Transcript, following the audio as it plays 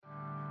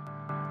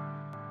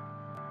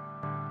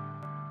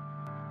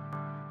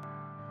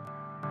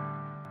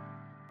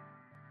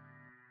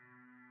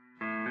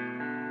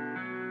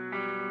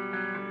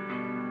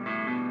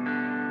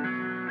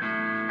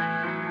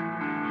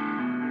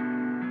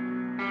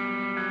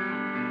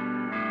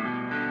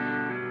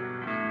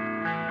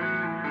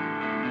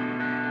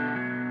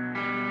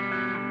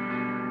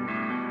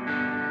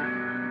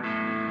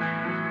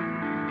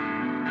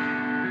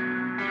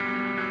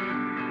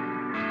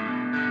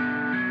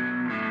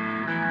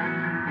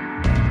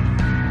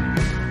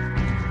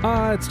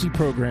It's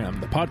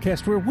Deprogram, the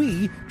podcast where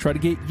we try to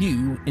get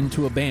you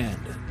into a band.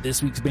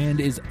 This week's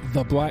band is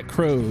The Black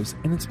Crowes,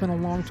 and it's been a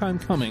long time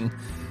coming.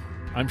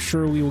 I'm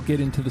sure we will get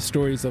into the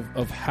stories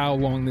of how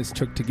long this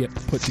took to get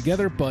put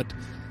together, but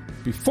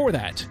before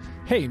that,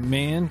 hey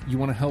man, you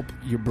want to help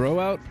your bro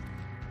out?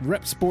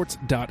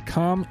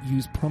 Repsports.com,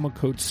 use promo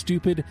code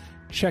STUPID,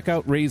 check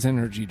out Ray's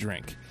Energy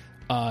Drink.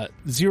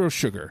 Zero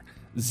sugar,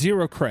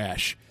 zero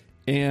crash,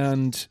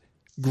 and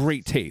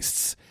great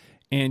tastes.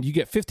 And you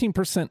get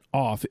 15%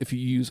 off if you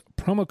use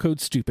promo code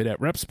STUPID at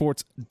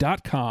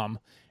repsports.com.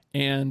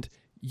 And,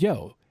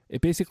 it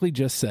basically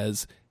just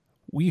says,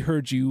 we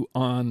heard you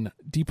on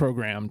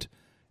Deprogrammed.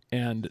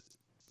 And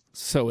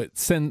so it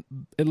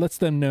lets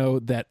them know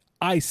that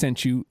I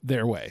sent you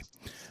their way.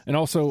 And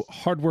also,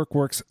 Hard Work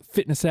Works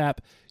fitness app.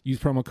 Use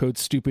promo code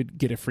STUPID,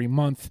 get a free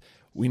month.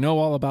 We know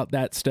all about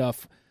that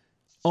stuff.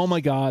 Oh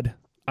my God.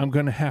 I'm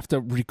going to have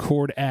to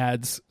record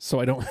ads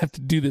so I don't have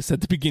to do this at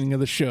the beginning of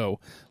the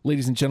show.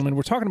 Ladies and gentlemen,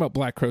 we're talking about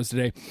Black Crowes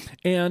today,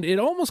 and it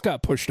almost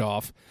got pushed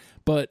off,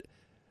 but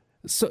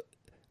so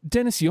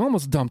Dennis, you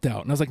almost dumped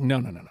out, and I was like, no.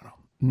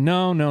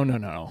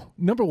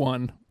 Number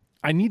one,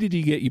 I needed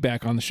to get you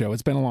back on the show.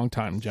 It's been a long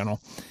time, General.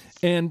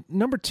 And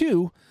number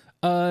two,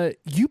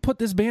 you put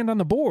this band on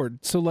the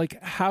board, so like,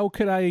 how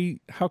could I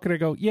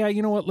go, yeah,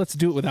 you know what, let's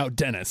do it without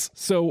Dennis.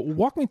 So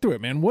walk me through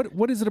it, man.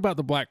 What is it about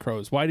the Black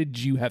Crowes? Why did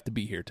you have to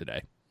be here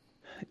today?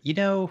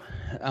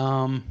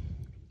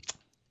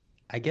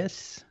 I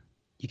guess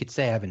you could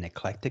say I have an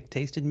eclectic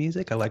taste in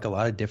music. I like a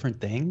lot of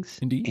different things.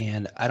 Indeed.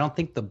 And I don't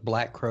think the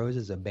Black Crowes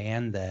is a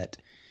band that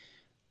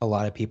a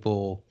lot of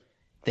people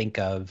think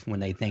of when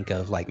they think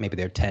of like maybe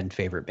their 10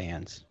 favorite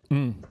bands.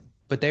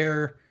 But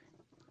they're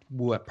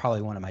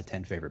probably one of my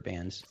 10 favorite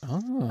bands.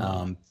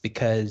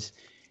 Because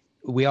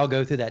we all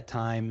go through that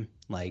time,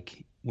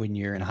 like when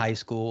you're in high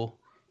school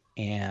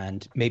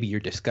and maybe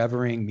you're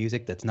discovering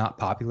music that's not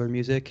popular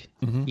music,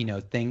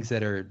 things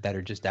that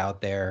are just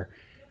out there.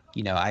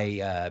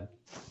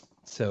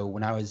 So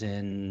when I was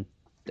in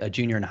a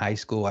junior in high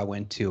school, I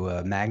went to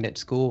a magnet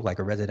school, like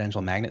a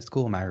residential magnet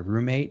school. My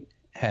roommate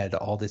had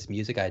all this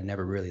music I'd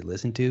never really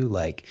listened to,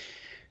 like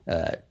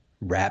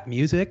rap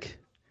music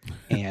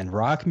and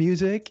rock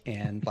music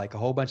and like a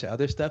whole bunch of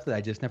other stuff that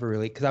I just never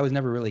really, because I was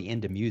never really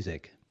into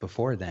music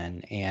before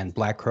then. And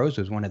Black Crowes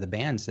was one of the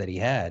bands that he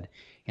had.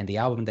 And the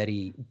album or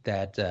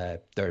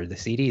the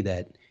CD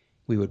that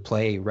we would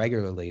play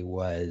regularly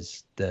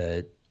was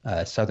the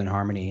Southern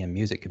Harmony and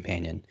Music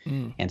Companion.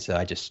 And so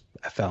I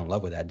fell in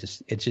love with that.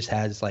 It just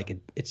has like,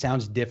 it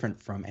sounds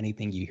different from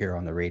anything you hear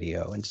on the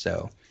radio. And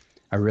so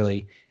I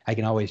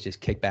can always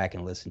just kick back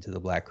and listen to the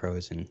Black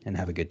Crowes and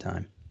have a good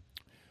time.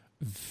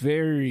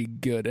 Very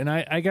good. And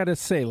I got to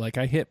say, like,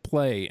 I hit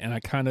play and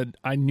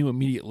I knew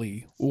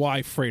immediately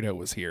why Fredo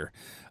was here.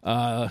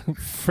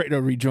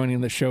 Fredo rejoining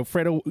the show.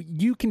 Fredo,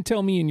 you can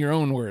tell me in your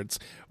own words,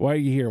 why are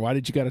you here? Why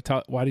did you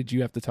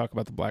have to talk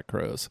about the Black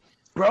Crowes?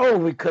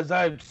 Bro, because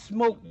I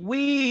smoked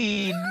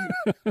weed.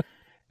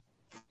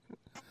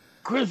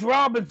 Chris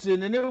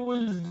Robinson, and it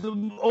was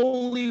the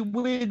only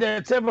weed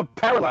that's ever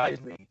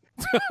paralyzed me.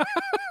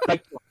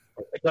 Like,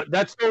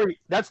 that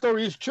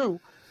story is true.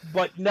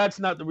 But that's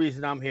not the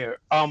reason I'm here.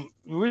 The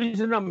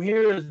reason I'm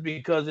here is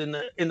because in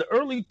the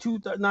early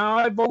 2000s, now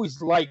I've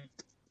always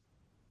liked,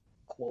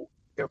 quote,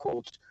 air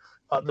quotes,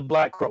 the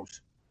Black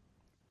Crowes.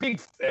 Big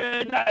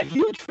fan, not a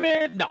huge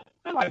fan. No,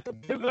 I liked them.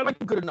 I liked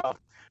them good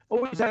enough.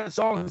 Always had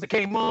songs that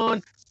came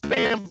on,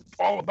 bam,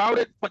 all about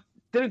it, but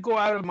didn't go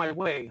out of my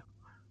way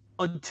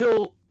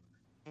until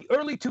the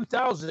early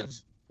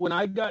 2000s when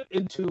I got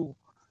into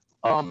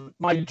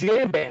my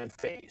jam band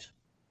phase.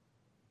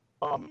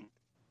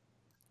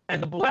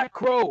 And the Black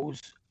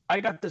Crowes, I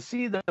got to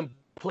see them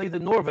play the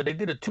Norva. They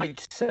did a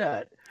 2-night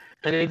set,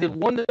 and they did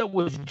one that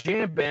was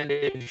jam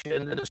bandish,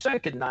 and then the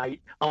second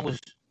night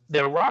was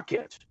their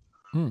Rockettes.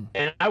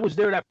 And I was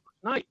there that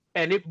first night,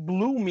 and it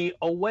blew me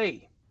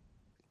away.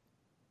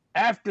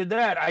 After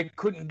that, I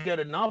couldn't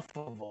get enough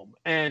of them,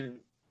 and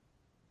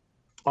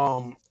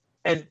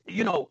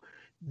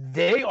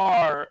they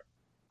are.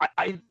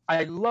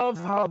 I love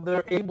how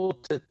they're able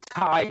to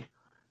tie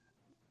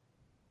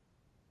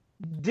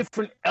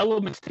different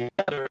elements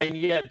together and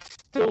yet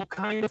still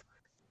kind of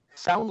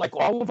sound like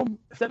all of them,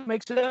 if that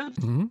makes sense.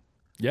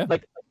 Yeah,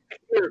 like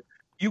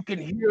you can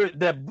hear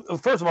that.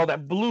 First of all,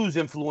 that blues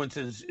influence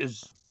is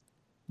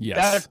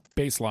yes,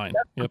 bass line.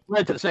 Yep,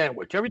 right to the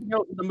sandwich. Everything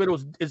else in the middle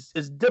is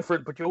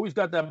different, but you always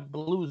got that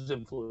blues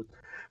influence.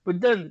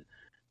 But then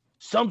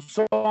some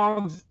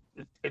songs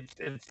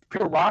it's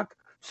pure rock.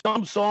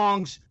 Some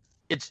songs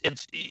it's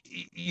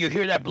you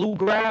hear that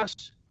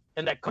bluegrass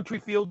and that country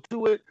feel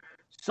to it.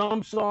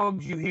 Some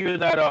songs you hear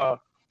that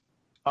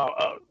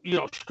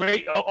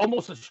straight,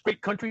 almost a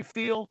straight country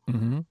feel.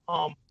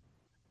 More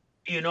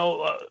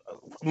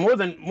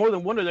than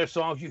one of their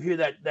songs you hear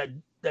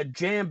that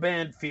jam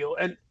band feel,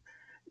 and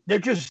they're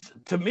just,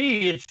 to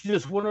me, it's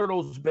just one of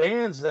those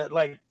bands that,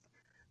 like,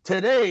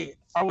 today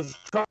I was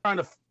trying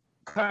to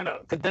kind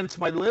of condense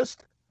my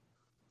list,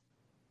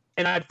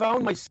 and I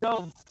found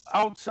myself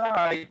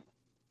outside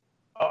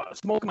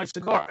smoking my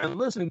cigar and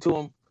listening to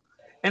them,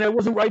 and I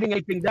wasn't writing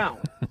anything down.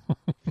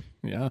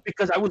 Yeah.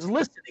 Because I was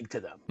listening to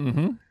them.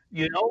 Mm-hmm.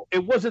 You know,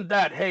 it wasn't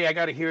that, hey, I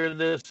got to hear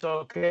this.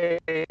 Okay,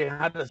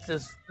 how does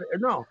this?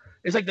 No,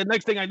 it's like the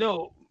next thing I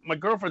know, my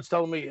girlfriend's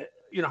telling me,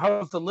 you know,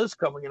 how's the list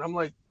coming? And I'm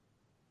like,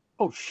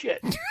 oh shit,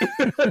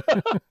 I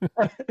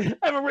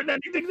haven't written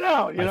anything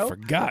down. You know, I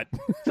forgot.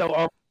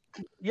 So,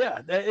 yeah,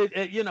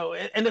 you know,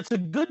 and it's a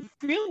good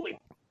feeling.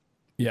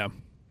 Yeah,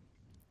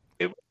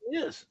 it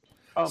is.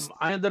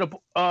 I ended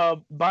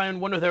up buying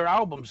one of their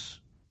albums.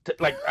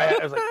 I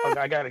was like, okay,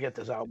 I got to get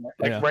this album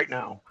right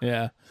now.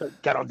 Yeah. So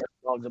got on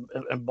Discogs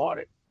and bought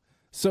it.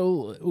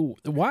 So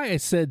why I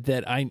said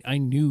that I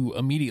knew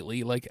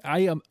immediately, like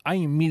I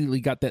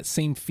immediately got that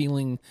same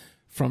feeling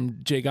from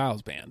Jay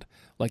Giles band,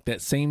 like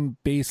that same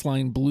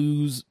bassline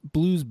blues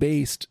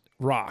based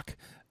rock,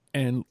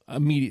 and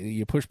immediately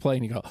you push play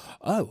and you go,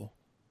 oh,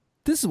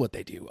 this is what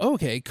they do.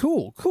 Okay,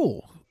 cool.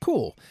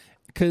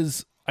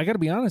 Because I got to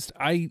be honest,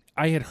 I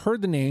had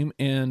heard the name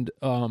and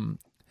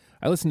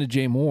I listened to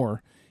Jay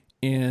Moore,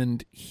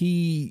 and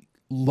he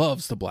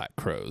loves the Black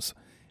Crowes.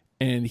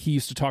 And he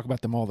used to talk about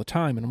them all the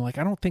time. And I'm like,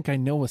 I don't think I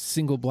know a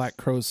single Black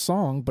Crowes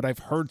song, but I've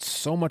heard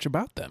so much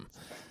about them.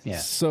 Yeah.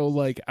 So,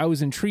 like, I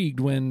was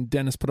intrigued when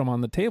Dennis put them on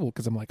the table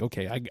because I'm like,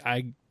 okay,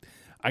 I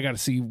got to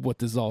see what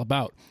this is all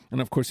about. And,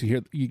 of course,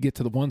 you get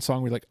to the one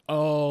song where you're like,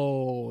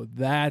 oh,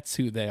 that's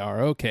who they are.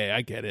 Okay,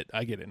 I get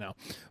it now.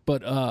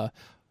 But,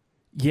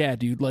 yeah,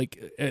 dude,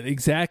 like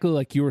exactly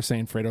like you were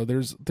saying, Fredo,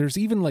 there's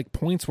even like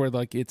points where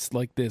like it's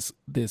like this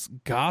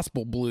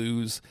gospel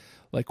blues,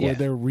 like where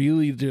they're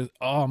really just,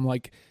 I'm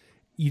like,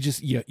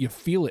 you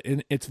feel it.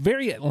 And it's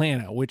very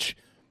Atlanta, which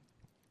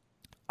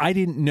I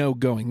didn't know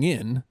going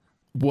in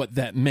what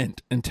that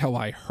meant until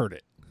I heard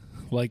it.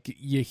 Like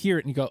you hear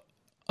it and you go,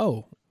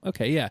 oh,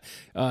 okay, yeah.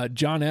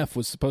 John F.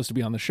 was supposed to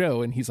be on the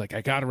show and he's like,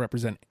 I got to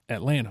represent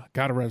Atlanta,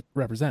 got to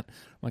represent.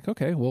 I'm like,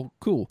 okay, well,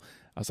 cool.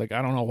 I was like,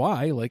 I don't know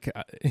why, like,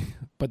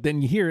 but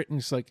then you hear it and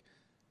it's like,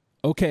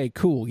 okay,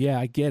 cool, yeah,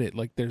 I get it.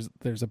 Like,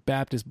 there's a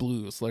Baptist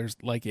blues. There's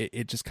like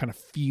it just kind of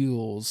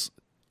feels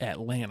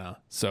Atlanta.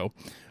 So,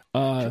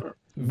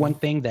 one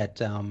thing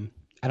that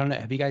I don't know,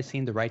 have you guys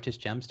seen The Righteous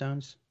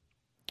Gemstones?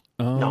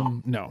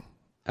 No.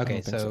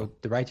 Okay, so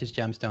The Righteous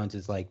Gemstones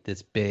is like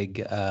this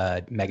big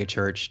mega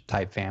church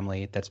type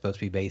family that's supposed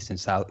to be based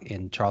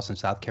in Charleston,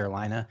 South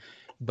Carolina.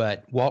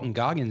 But Walton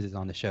Goggins is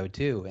on the show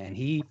too, and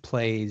he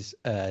plays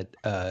like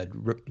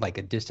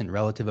a distant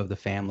relative of the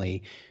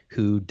family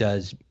who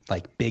does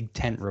like big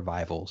tent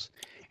revivals,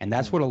 and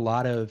that's what a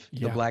lot of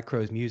the Black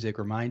Crowes music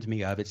reminds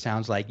me of. It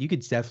sounds like you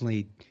could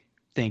definitely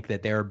think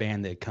that they're a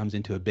band that comes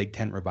into a big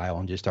tent revival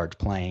and just starts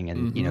playing,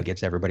 and you know,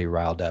 gets everybody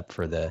riled up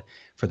for the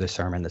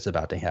sermon that's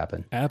about to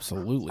happen.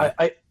 Absolutely.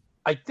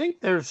 I think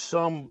there's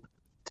some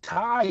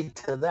tie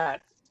to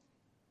that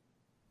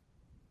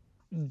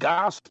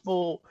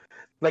gospel.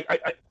 Like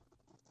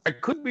I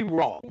could be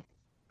wrong,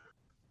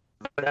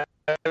 but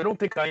I don't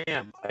think I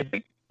am. I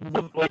think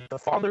like the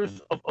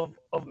fathers of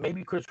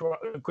maybe Chris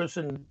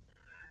and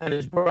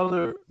his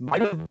brother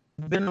might have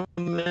been a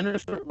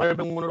minister, might have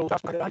been one of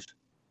those guys.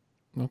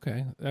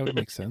 Okay, that would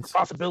make sense.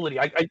 Possibility.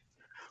 I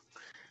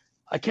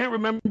can't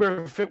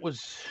remember if it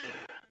was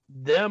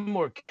them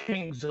or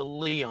Kings of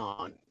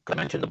Leon. I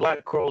mentioned the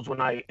Black Crowes when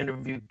I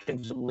interviewed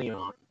Kings of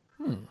Leon.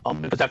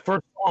 Because that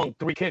first song,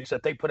 Three Kicks,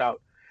 that they put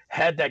out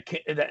had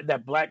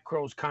that Black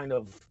Crowes kind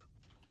of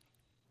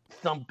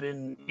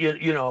thumping,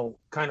 you know,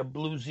 kind of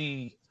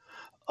bluesy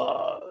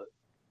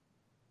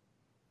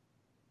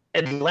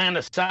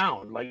Atlanta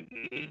sound. Like,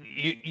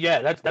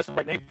 that's the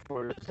right name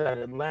for it. It's that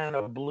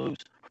Atlanta blues.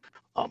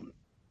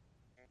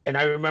 And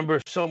I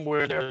remember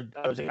somewhere there,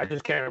 I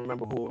just can't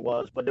remember who it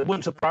was, but it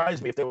wouldn't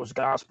surprise me if there was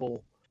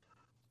gospel,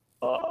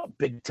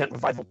 big tent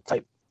revival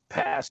type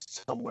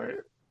past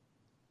somewhere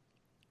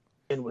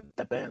in with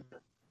that band.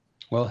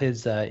 Well,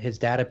 his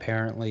dad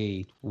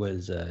apparently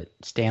was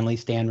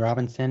Stan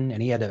Robinson,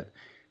 and he had a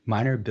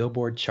minor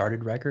Billboard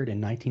charted record in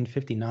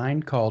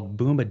 1959 called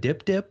Boom a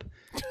Dip Dip.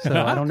 So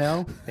I don't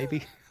know,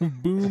 maybe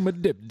Boom a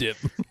Dip Dip.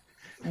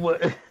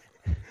 What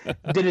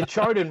did it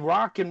chart in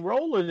rock and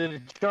roll, or did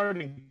it chart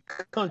in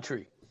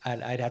country?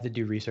 I'd have to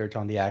do research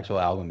on the actual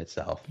album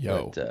itself.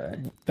 Yo, but,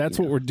 that's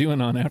what we're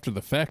doing on After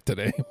the Fact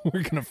today.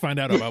 We're gonna find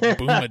out about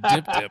Boom a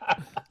Dip Dip.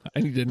 I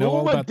need to know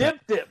all about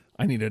that. Dip.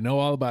 I need to know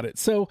all about it.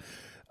 So.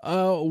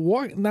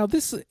 Now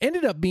this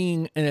ended up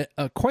being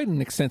quite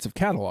an extensive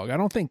catalog. I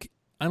don't think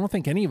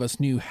any of us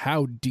knew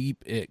how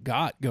deep it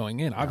got going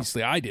in.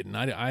 Obviously, I didn't.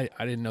 I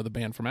didn't know the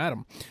band from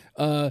Adam.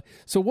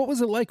 So what was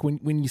it like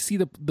when you see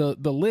the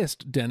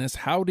list, Dennis?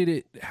 How did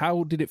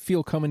it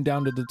feel coming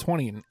down to the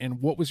 20,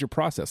 and what was your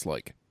process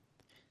like?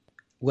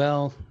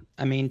 Well,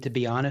 I mean, to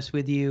be honest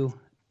with you,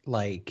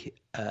 like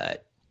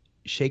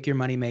Shake Your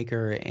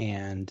Moneymaker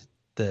and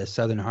the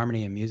Southern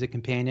Harmony and Music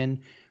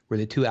Companion were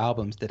the two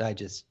albums that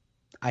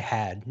I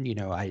had, you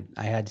know, I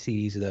had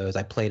CDs of those.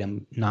 I played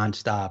them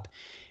nonstop.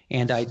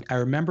 And I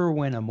remember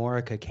when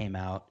Amorica came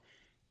out,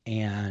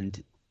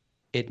 and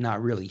it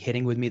not really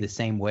hitting with me the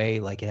same way.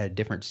 Like it had a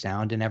different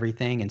sound and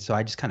everything, and so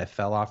I just kind of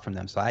fell off from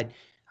them. So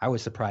I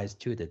was surprised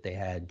too that they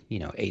had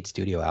 8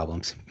 studio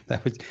albums.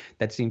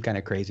 That seemed kind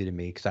of crazy to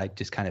me, because I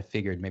just kind of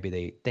figured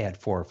maybe they had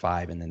 4 or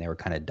 5 and then they were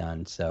kind of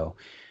done. So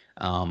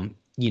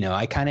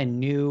I kind of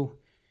knew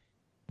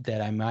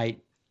that I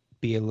might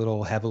be a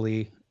little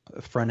heavily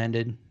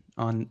front-end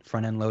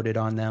loaded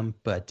on them,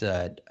 but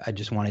I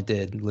just wanted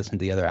to listen to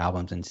the other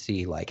albums and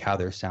see like how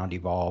their sound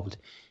evolved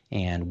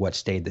and what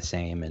stayed the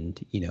same,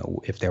 and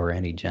if there were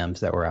any gems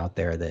that were out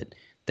there that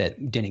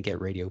didn't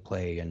get radio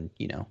play, and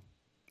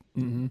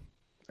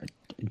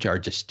are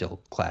just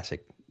still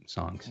classic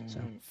songs.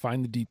 So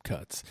find the deep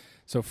cuts.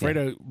 So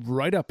Fredo,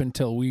 right up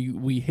until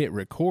we hit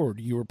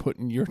record, you were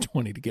putting your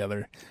 20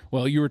 together.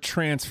 Well, you were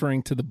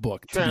transferring to the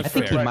book. I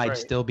think he might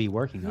still be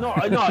working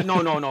on it.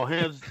 No.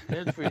 Hands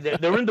free.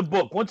 They're in the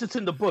book. Once it's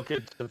in the book,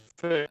 it's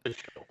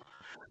official.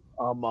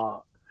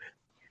 And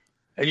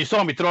you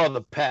saw me throw out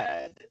the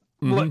pad.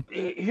 But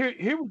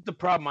here was the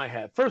problem I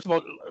had. First of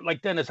all,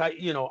 like Dennis, I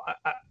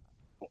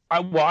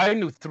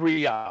knew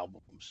 3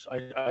 albums.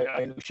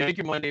 I knew Shake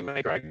Your Money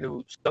Maker, I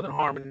knew Southern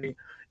Harmony,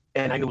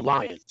 and I knew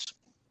Lions.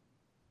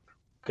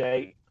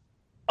 Okay,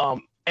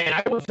 and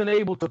I wasn't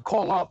able to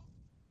call up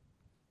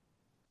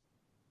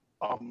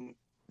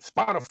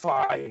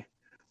Spotify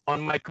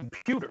on my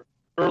computer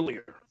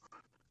earlier,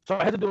 so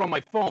I had to do it on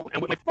my phone.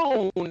 And with my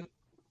phone,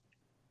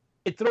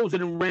 it throws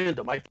it in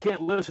random. I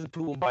can't listen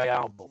to them by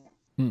album.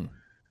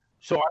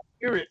 So I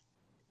hear it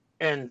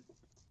and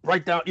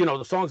write down,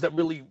 the songs that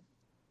really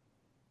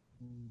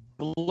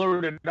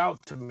blurted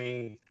out to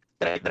me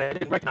that I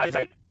didn't recognize.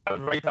 I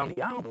would write down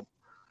the album,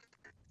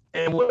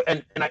 and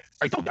I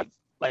told you,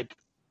 like,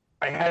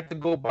 I had to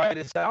go buy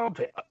this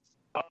album,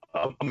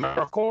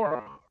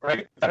 Americora,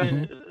 right? How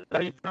do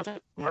you pronounce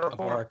it?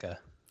 America.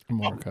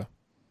 America.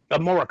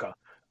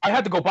 I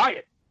had to go buy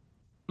it.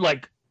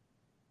 Like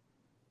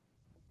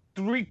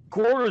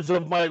 3/4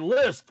 of my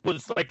list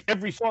was like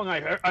every song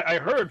I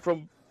heard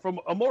from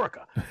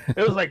America. It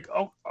was like,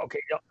 oh,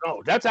 okay,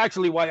 no, that's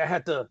actually why I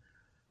had to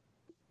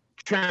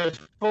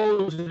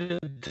transpose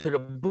it into the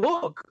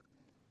book,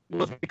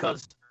 was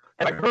because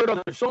if I heard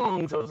other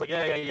songs, I was like,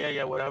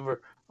 yeah,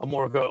 whatever,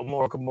 America. I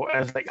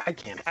was like, fuck,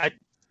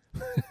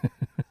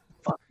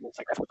 it's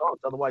like that's songs.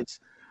 Otherwise,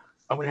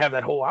 I'm gonna have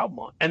that whole album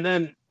on. And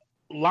then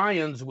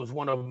Lions was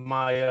one of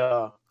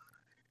my.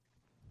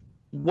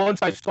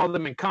 Once I saw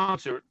them in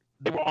concert,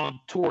 they were on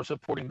tour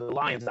supporting the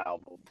Lions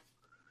album,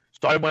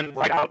 so I went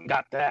right out and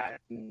got that.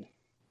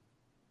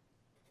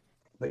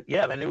 But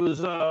yeah, man, it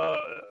was.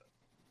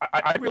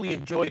 I really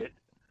enjoyed it,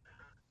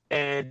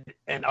 and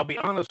I'll be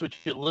honest with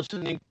you,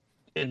 listening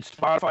in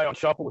Spotify on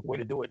Shuffle was the way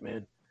to do it,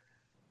 man.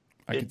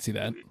 I can see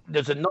that.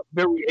 There's enough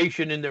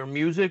variation in their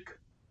music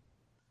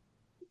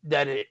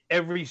that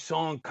every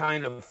song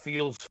kind of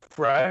feels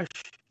fresh,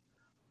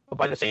 but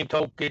by the same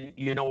token,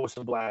 it's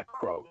the Black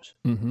Crowes.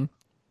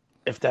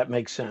 If that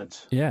makes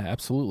sense. Yeah,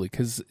 absolutely.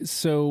 Because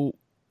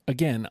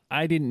again,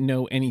 I didn't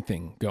know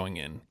anything going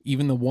in.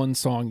 Even the one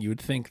song you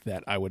would think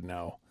that I would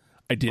know,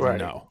 I didn't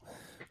know.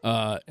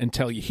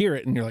 Until you hear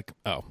it and you're like,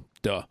 oh,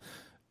 duh.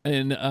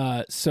 And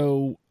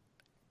so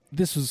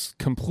this was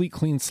complete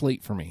clean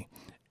slate for me.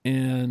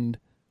 And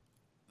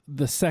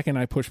the second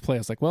I pushed play, I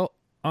was like, well,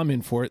 I'm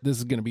in for it. This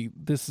is gonna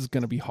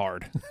be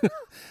hard.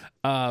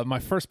 My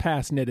first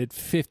pass netted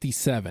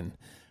 57,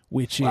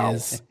 which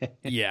is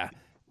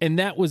and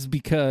that was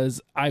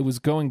because I was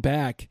going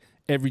back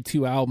every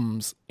 2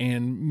 albums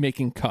and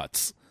making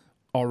cuts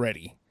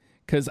already.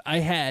 Because I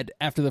had,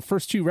 after the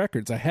first 2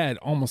 records, I had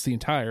almost the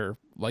entire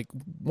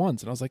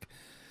ones, and I was like,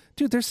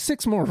 dude, there's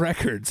 6 more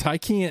records. I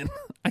can't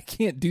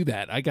do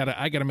that. I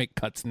gotta make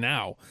cuts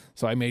now.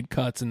 So I made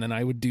cuts, and then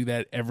I would do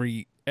that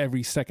every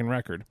second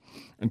record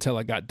until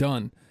I got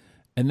done.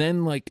 And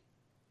then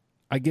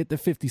I get to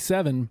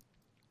 57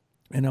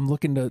 and I'm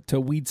looking to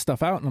weed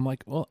stuff out, and I'm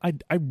like, well, I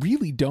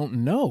really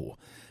don't know.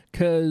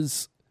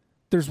 Cause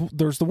there's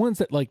the ones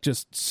that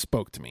just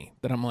spoke to me,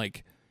 that I'm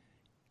like,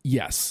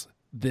 yes,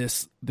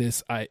 this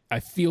I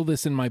feel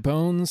this in my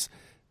bones.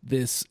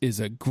 This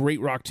is a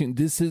great rock tune.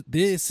 This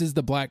is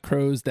the Black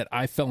Crowes that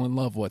I fell in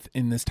love with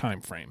in this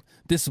time frame.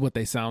 This is what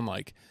they sound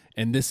like,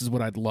 and this is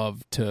what I'd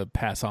love to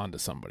pass on to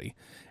somebody.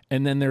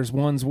 And then there's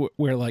ones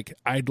where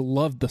I'd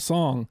loved the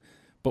song,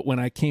 but when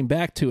I came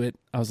back to it,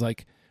 I was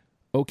like,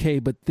 okay,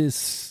 but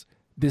this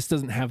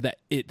doesn't have that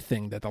it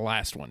thing that the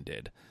last one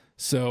did.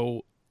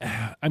 So,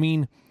 I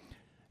mean,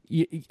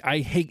 I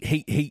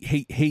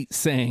hate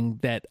saying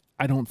that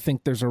I don't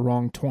think there's a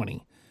wrong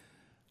 20.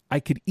 I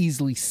could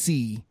easily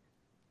see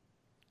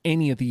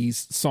any of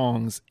these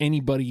songs,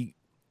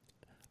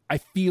 I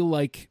feel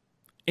like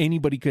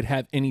anybody could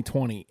have any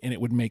 20 and it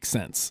would make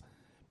sense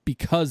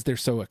because they're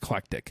so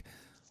eclectic.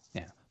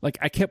 Yeah.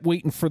 I kept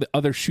waiting for the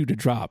other shoe to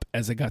drop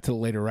as I got to the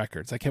later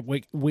records. I kept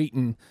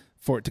waiting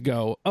for it to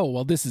go, oh,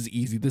 well, this is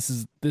easy. This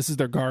is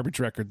their garbage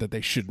record that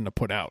they shouldn't have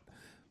put out.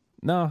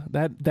 No,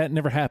 that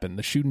never happened.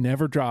 The shoe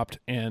never dropped,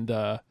 and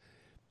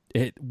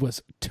it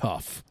was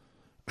tough.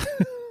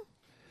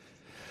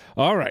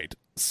 All right.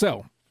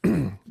 So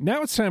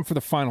Now it's time for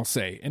the final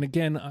say. And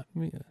again,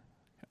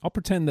 I'll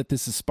pretend that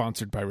this is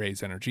sponsored by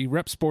Raise Energy.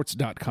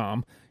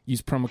 Repsports.com.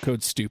 Use promo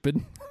code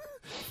STUPID.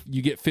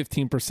 You get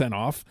 15%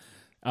 off.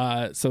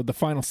 So the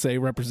final say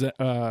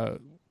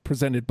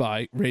presented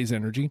by Raise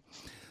Energy.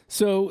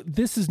 So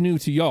this is new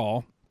to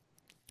y'all.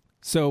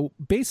 So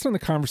based on the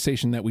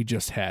conversation that we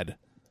just had,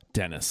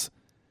 Dennis,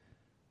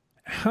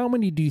 how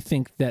many do you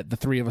think that the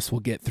three of us will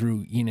get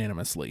through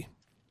unanimously?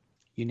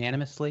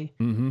 Unanimously?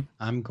 Mm-hmm.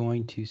 I'm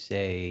going to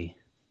say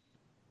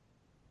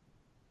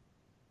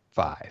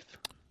 5.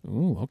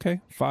 Ooh, okay.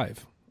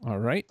 5. All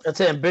right.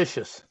 That's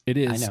ambitious. It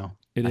is. I know.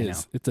 It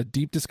is. It's a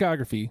deep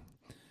discography.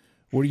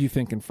 What are you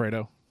thinking,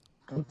 Fredo?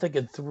 I'm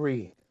thinking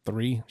 3.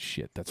 3?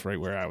 Shit, that's right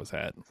where I was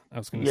at. I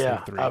was going to say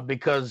 3.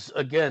 Because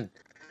again,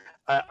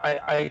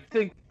 I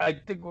think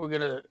we're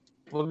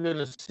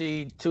gonna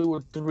see 2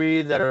 or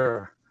 3 that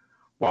are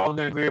we're all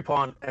gonna agree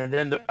upon, and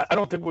then I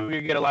don't think we're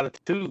gonna get a lot of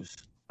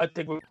 2s. I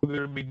think we're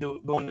gonna be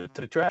going into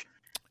the trash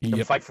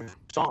and fight for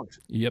songs.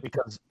 Yep.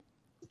 Because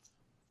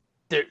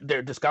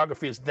their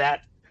discography is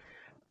that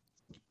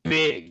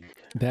big.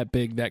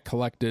 That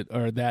collected,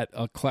 or that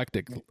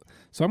eclectic.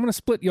 So I'm going to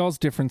split y'all's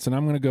difference, and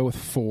I'm going to go with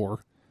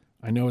 4.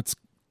 I know it's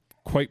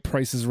quite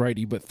Price is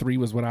Righty, but 3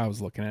 was what I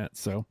was looking at.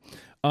 So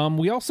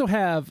we also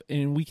have,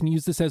 and we can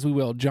use this as we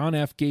will, John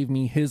F. gave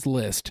me his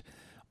list.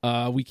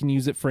 We can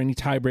use it for any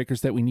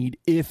tiebreakers that we need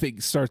if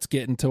it starts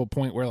getting to a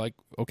point where, like,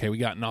 okay, we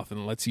got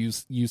nothing. Let's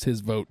use his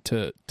vote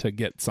to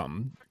get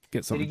something.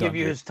 Did he give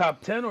you here. his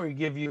top 10 or he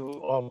give you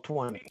all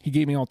 20? He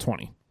gave me all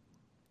 20.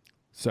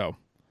 So,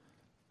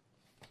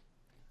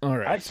 all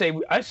right.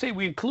 I say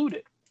we include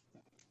it.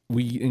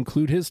 We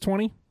include his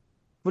 20?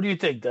 What do you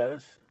think,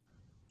 Dennis?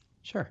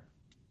 Sure.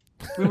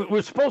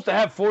 We're supposed to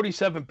have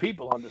 47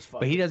 people on this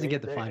fight. But he doesn't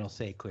get the final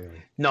say,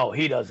 clearly. No,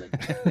 he doesn't.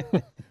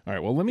 All right,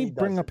 well, let me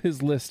bring up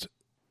his list.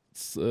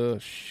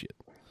 Shit.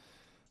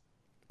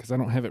 Because I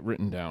don't have it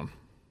written down.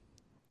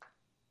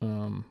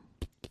 Let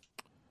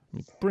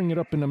me bring it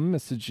up in the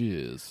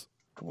messages.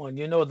 Come on,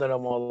 you know that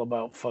I'm all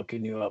about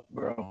fucking you up,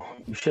 bro.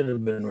 You should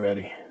have been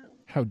ready.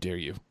 How dare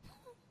you?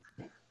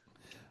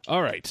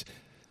 All right.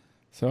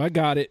 So I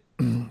got it.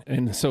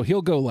 And so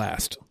he'll go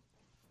last.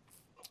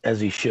 As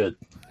he should.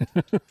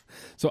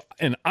 So,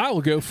 and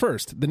I'll go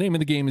first. The name of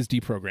the game is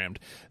Deprogrammed.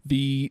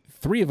 The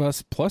three of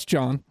us, plus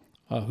John,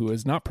 who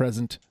is not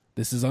present.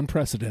 This is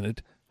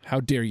unprecedented. How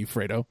dare you,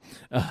 Fredo?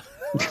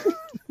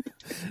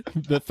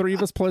 The three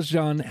of us plus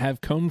John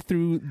have combed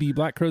through the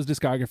Black Crowes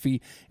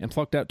discography and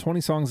plucked out 20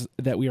 songs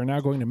that we are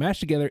now going to mash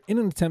together in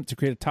an attempt to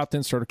create a top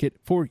 10 starter kit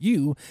for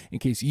you, in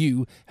case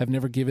you have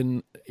never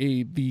given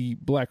the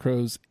Black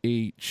Crowes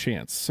a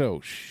chance.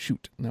 So,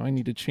 shoot. Now I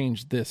need to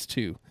change this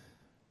too.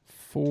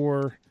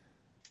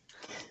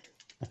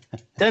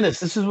 Dennis,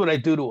 this is what I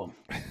do to him,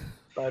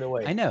 by the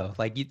way. I know.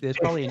 Like, there's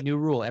probably a new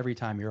rule every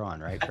time you're on,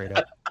 right,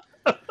 Fredo?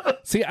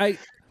 See,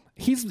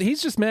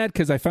 he's just mad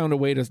because I found a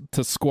way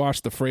to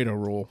squash the Fredo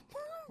rule.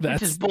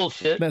 That's just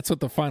bullshit. That's what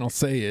the final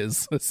say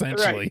is,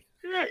 essentially.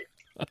 Right.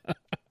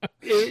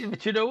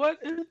 But you know what?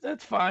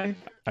 That's fine.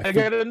 I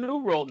got a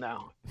new rule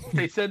now.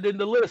 They send in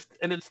the list,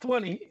 and it's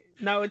 20.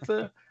 Now that's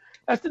the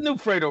new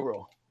Fredo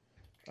rule.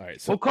 All right,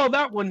 so we'll call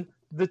that one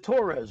the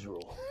Torres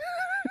rule.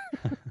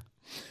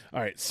 All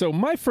right, so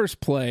my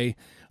first play,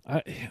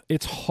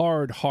 it's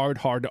hard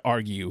to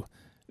argue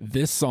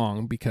this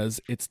song because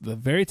it's the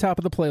very top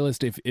of the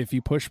playlist. If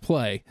you push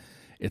play,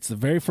 it's the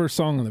very first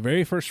song on the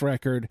very first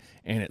record,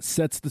 and it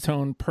sets the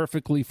tone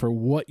perfectly for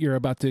what you're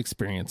about to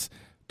experience.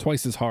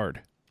 Twice as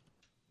Hard.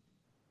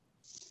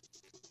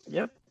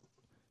 Yep.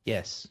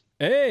 Yes.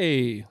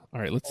 Hey!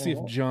 All right, let's see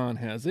if John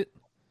has it.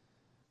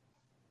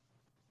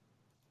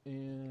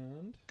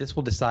 And this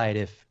will decide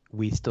if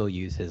we still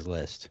use his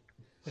list.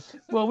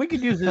 Well, we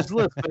could use his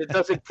list, but it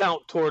doesn't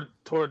count toward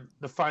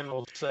the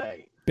final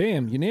say.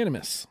 Bam,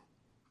 unanimous.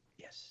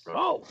 Yes.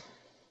 Oh.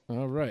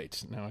 All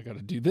right, now I got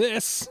to do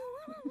this.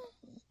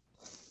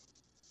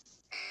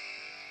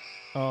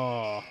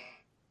 Oh,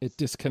 it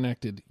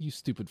disconnected. You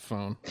stupid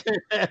phone.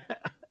 I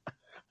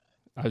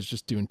was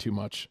just doing too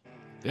much.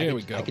 There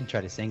we go. I can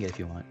try to sing it if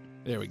you want.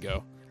 There we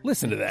go.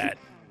 Listen to that.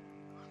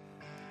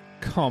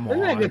 Come on.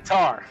 Look at that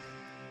guitar.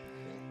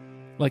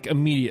 Like,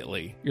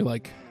 immediately, you're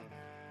like,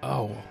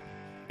 oh.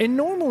 And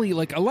normally,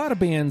 like, a lot of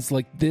bands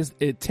like this,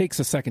 it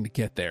takes a second to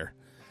get there.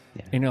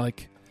 Yeah. And you're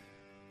like,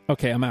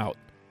 okay, I'm out.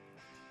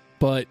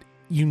 But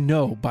you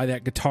know by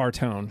that guitar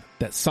tone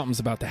that something's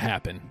about to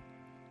happen.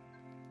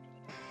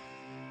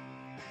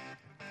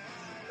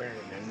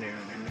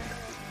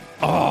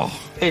 Oh.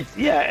 It's,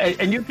 yeah,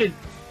 and you could...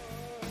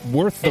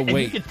 Worth the wait. And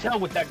you can tell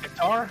with that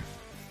guitar,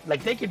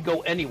 like, they could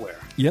go anywhere.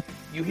 Yep.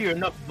 You hear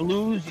enough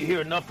blues, you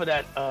hear enough of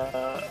that...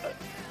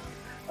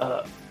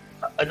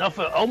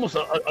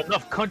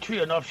 enough country,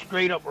 enough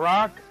straight up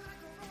rock.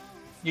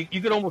 You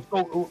could almost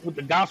go with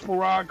the gospel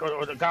rock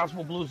or the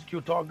gospel blues that you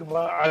were talking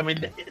about. I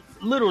mean,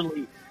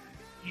 literally,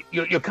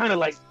 you're kind of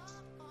like,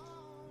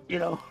 you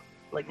know,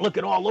 like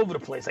looking all over the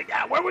place. Like,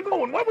 yeah, where we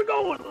going? Where we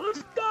going?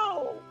 Let's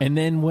go. And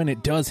then when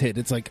it does hit,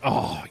 it's like,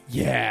 oh,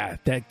 yeah,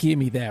 give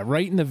me that.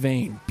 Right in the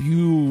vein.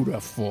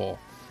 Beautiful.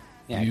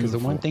 Yeah, because the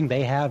one thing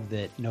they have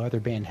that no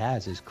other band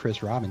has is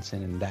Chris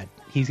Robinson, and that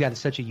he's got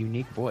such a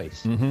unique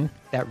voice. Mm-hmm.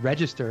 That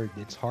register,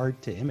 it's hard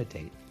to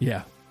imitate.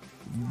 Yeah,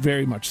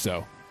 very much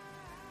so.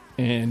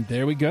 And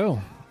there we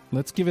go.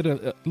 Let's give it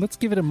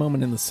a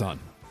moment in the sun.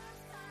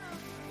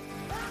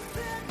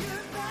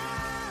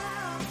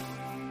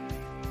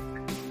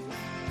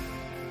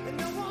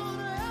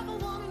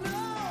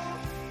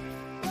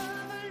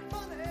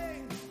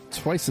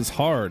 Twice as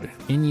hard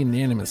and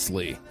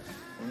unanimously.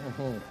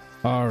 Mm-hmm.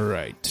 All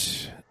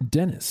right,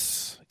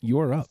 Dennis,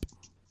 you're up.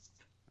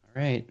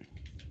 All right.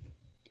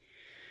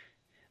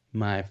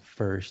 My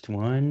first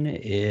one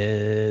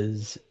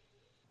is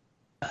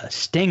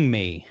Sting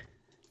Me.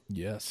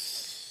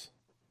 Yes.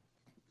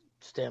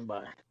 Stand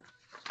by.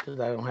 Because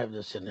I don't have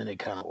this in any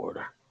kind of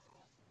order.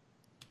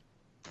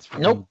 It's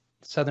from Nope.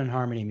 Southern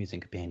Harmony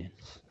Music Companion.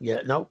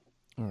 Yeah, nope.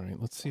 All right,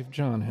 let's see if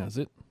John has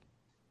it.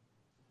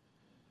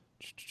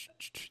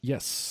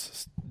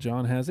 Yes,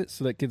 John has it.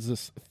 So that gives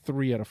us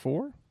 3 out of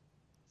 4,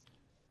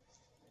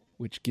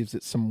 which gives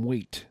it some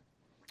weight.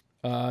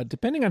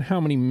 Depending on how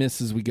many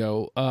misses we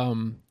go,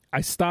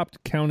 I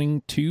stopped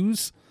counting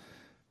 2s,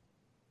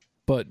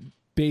 but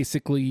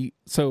basically,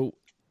 so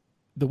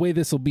the way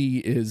this will be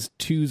is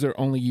 2s are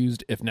only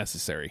used if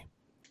necessary.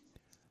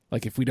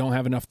 Like if we don't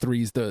have enough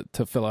 3s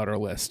to fill out our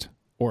list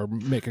or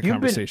make a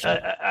conversation.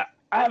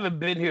 I haven't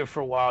been here for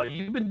a while.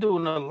 You've been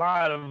doing a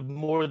lot of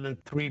more than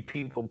 3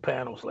 people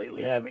panels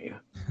lately, haven't you?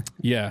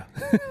 Yeah.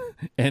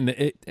 And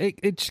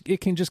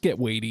it can just get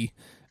weighty.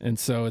 And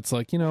so it's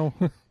like, we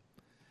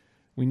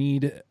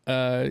need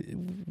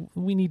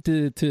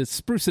to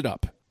spruce it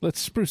up.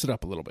 Let's spruce it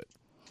up a little bit.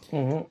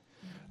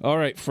 Mm-hmm. All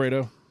right,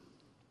 Fredo.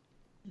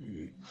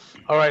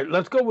 All right,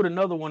 let's go with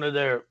another one of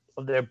their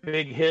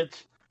big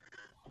hits.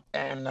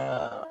 And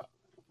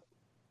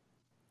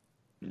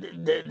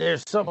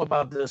there's something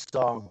about this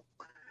song.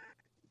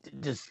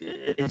 It just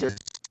it's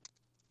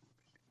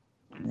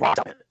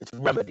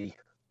Remedy.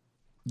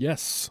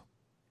 Yes.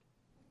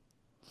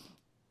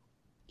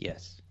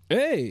 Yes.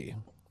 Hey.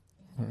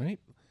 All right.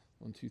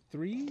 1, 2,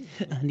 3.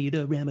 I need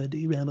a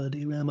remedy.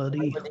 Remedy is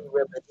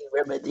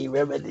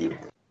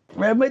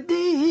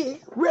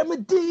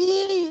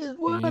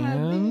what I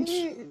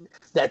need.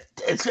 That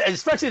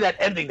especially that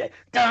ending, that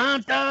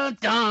dun dun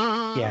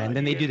dun. Yeah, and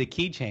then they do the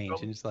key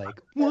change, and it's like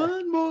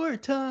one more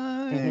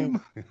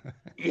time.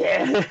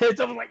 Yeah, it's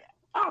almost like,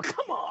 oh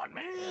come on,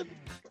 man,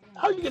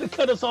 how are you gonna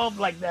cut us off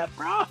like that,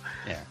 bro?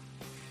 Yeah,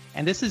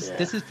 and this is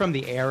from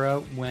the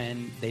era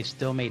when they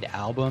still made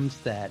albums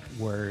that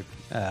were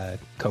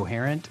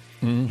coherent,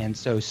 and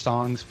so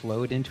songs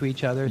flowed into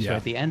each other. So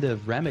at the end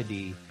of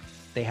Remedy,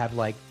 they have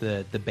like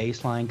the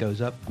bass line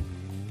goes up,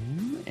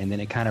 and then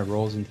it kind of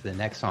rolls into the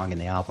next song in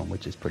the album,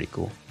 which is pretty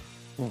cool.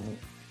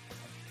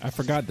 I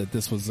forgot that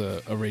this was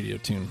a radio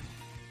tune.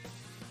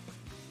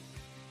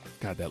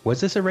 God, was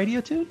this a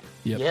radio tune?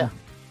 Yep.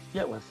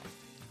 Yeah, it was.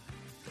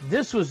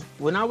 This was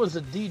when I was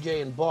a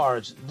DJ in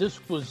bars.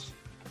 This was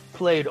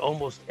played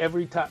almost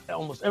every time.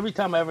 Almost every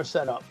time I ever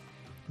set up,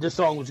 this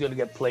song was going to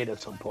get played at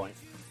some point.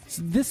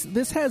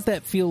 This has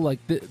that feel like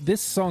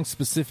this song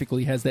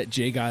specifically has that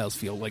Jay Giles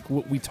feel, like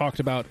what we talked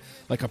about,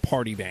 like a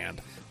party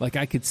band. Like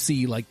I could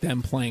see like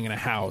them playing in a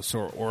house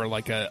or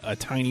like a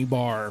tiny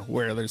bar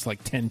where there's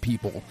like 10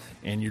 people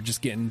and you're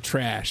just getting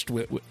trashed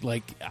with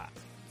like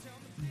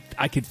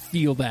I could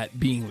feel that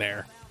being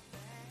there.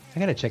 I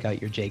gotta check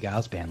out your Jay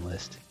Giles band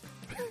list.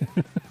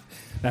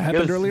 That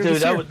happened earlier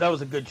this year. That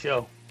was a good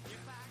show.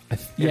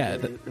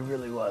 It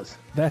really was.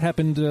 That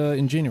happened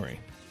in January.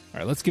 All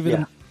right, let's give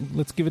it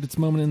its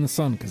moment in the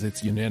sun because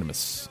it's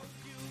unanimous.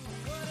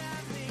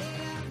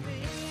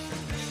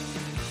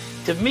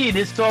 To me,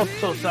 this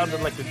also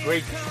sounded like a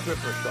great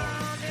stripper song.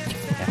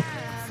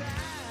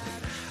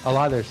 A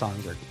lot of their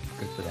songs are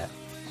good for that.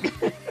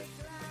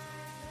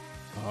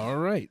 All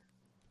right.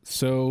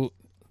 So,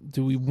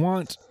 do we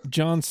want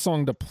John's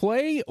song to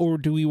play, or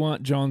do we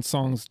want John's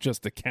songs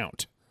just to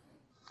count?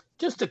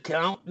 Just to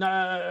count.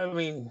 Nah, I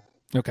mean,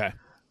 okay.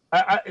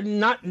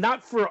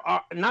 Not for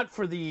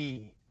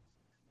the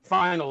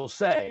final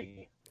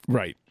say.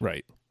 Right.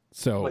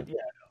 So, but yeah.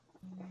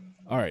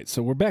 All right.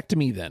 So we're back to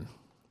me then.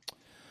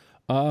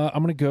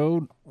 I'm going to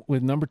go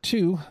with number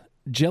 2,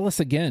 Jealous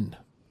Again.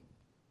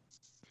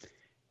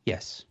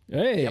 Yes.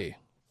 Hey,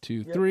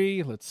 2,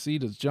 3. Let's see.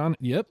 Does John?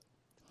 Yep.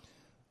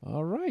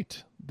 All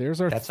right. There's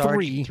our That's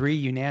 3. Our 3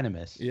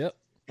 unanimous. Yep.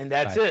 And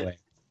that's it.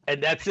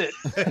 And that's it.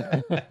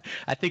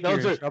 I think you're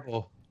in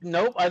trouble.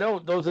 Nope, I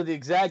don't. Those are the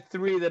exact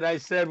 3 that I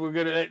said we're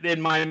gonna.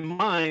 In my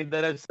mind,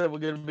 that I said we're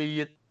gonna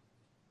be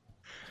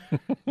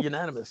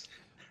unanimous.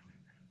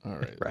 All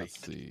right.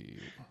 Let's see.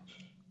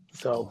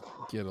 So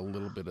get a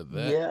little bit of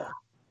that. Yeah.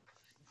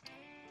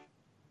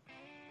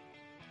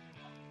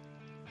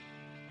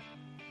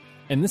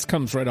 And this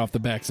comes right off the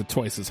backs of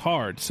Twice as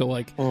Hard. So,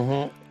 like,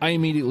 I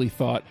immediately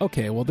thought,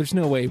 okay, well, there's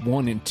no way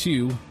 1 and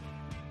 2. And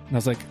I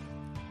was like,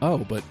 oh,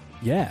 but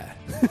yeah.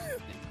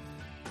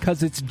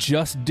 because it's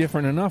just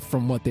different enough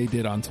from what they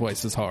did on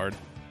Twice as Hard.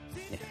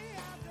 Yeah.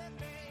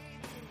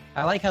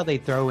 I like how they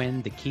throw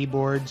in the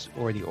keyboards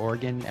or the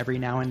organ every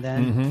now and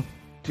then. Mm-hmm.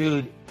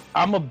 Dude,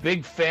 I'm a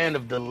big fan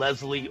of the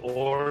Leslie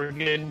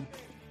organ,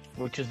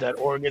 which is that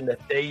organ that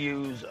they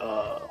use.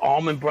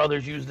 Allman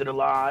Brothers used it a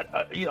lot.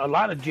 A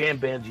lot of jam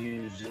bands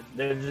use it.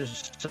 There's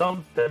just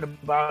something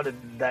about it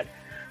that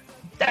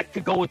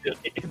could go with it.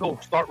 It could go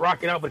start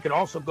rocking out, but it can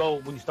also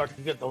go when you start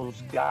to get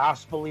those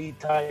gospel-y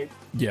type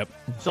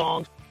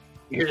songs.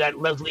 You hear that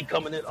Leslie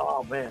coming in.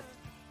 Oh man,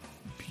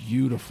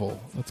 Beautiful.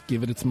 Let's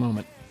give it its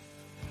moment.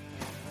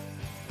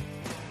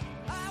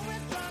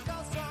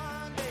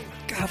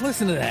 God,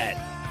 listen to that.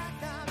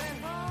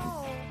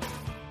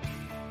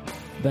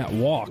 That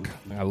walk.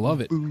 I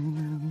love it.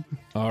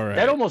 All right.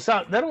 that almost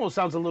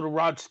sounds a little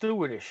Rod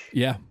Stewartish.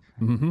 Yeah.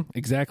 Mm-hmm.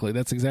 Exactly.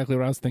 That's exactly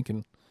what I was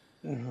thinking.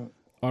 Mm-hmm.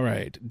 All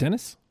right.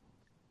 Dennis?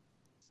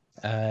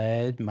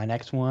 My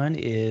next one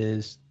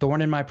is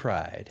Thorn in My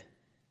Pride.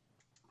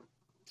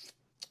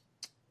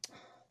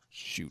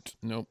 Shoot.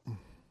 Nope.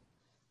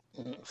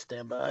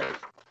 Stand by.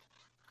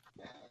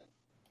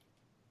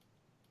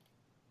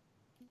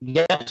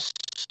 Yes.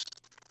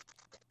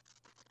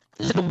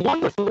 Is it the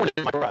one with Thorn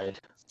in My Pride?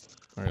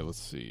 All right. Let's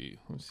see.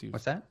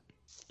 What's that?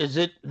 Is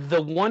it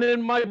the one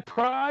in my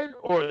pride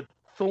or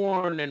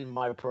Thorn in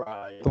My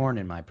Pride? Thorn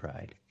in My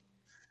Pride.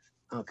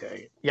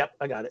 Okay. Yep,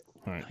 I got it.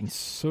 All right. And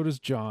so does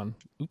John.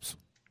 Oops.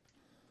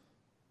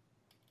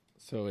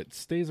 So it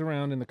stays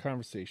around in the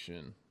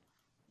conversation.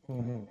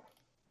 Mm-hmm.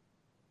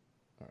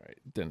 All right.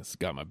 Dennis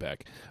got my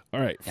back. All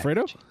right.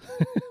 Fredo?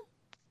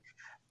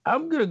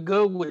 I'm going to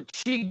go with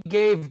She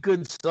Gave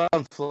Good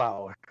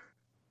Sunflower.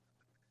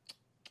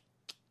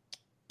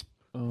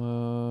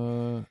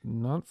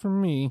 Not for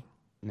me.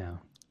 No.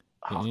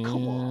 Oh,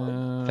 come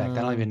on. In fact,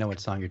 I don't even know what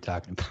song you're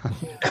talking about.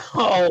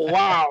 Oh,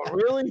 wow.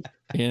 Really?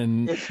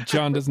 And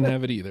John doesn't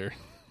have it either.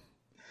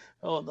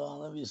 Hold on.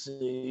 Let me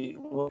see.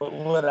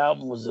 What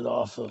album was it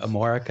off of?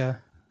 Amorica,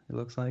 it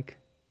looks like.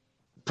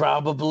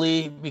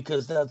 Probably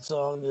because that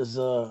song is,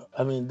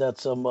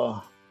 that's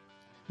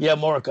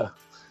Amorica.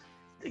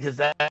 Because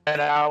that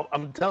out,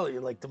 I'm telling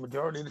you, like the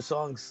majority of the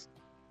songs,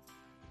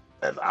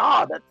 that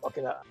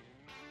fucking,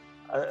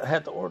 I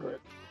had to order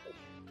it.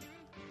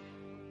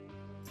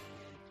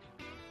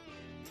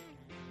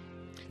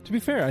 To be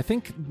fair, I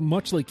think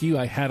much like you,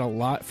 I had a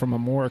lot from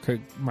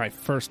Amorica my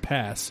first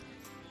pass.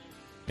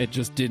 It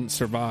just didn't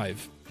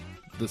survive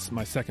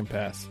my second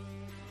pass.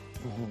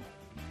 Mm-hmm.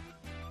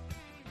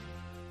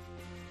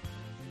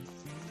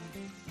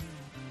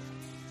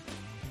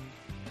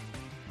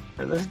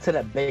 And listen to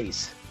that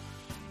bass.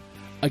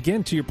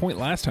 Again, to your point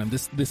last time,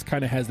 this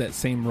kind of has that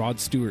same Rod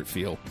Stewart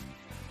feel.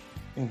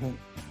 Mm-hmm.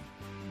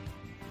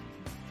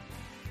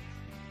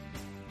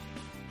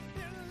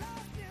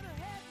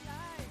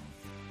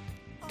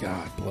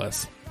 God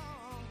bless.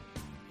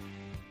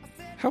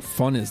 How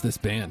fun is this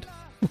band?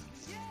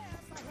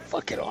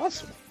 Fucking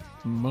awesome.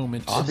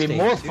 Moment. It'd be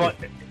more fun.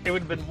 It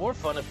would have been more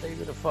fun if they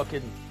would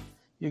have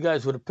you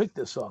guys would have picked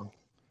this song.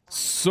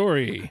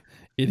 Sorry.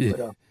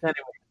 Anyway.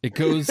 It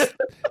goes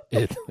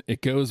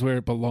it goes where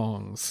it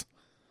belongs.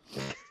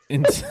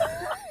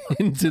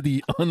 Into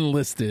the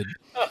unlisted.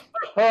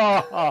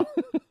 At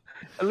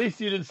least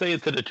you didn't say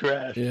it to the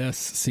trash. Yes.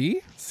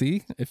 See?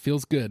 It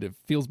feels good. It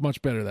feels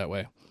much better that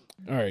way.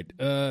 All right.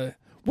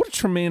 What a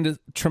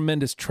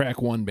tremendous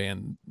track one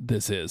band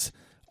this is.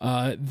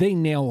 They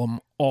nail them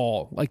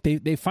all. Like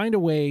they find a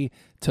way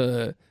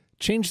to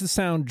change the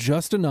sound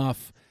just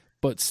enough,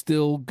 but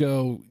still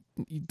go,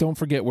 don't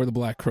forget we're the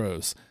Black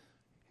Crowes.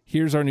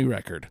 Here's our new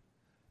record.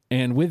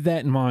 And with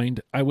that in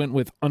mind, I went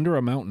with Under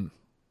a Mountain.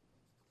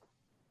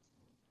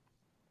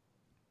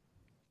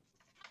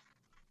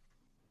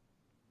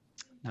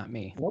 Not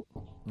me. Nope.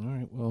 All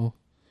right. Well,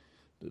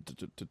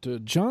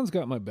 John's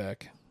got my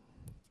back.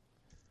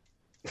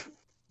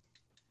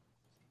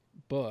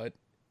 But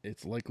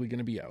it's likely going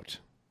to be out.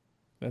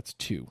 That's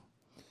 2.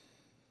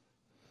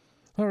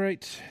 All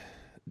right.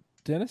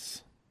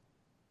 Dennis?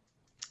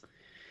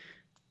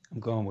 I'm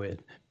going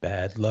with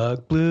Bad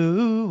Luck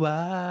Blue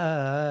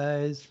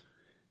Eyes.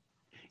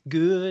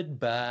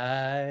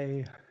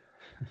 Goodbye.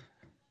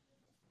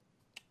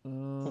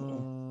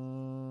 Nope.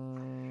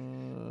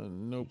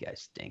 You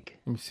guys stink.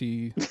 Let me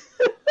see.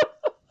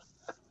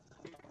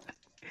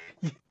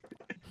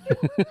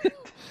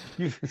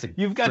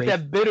 You've got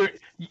that bitter.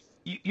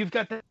 You've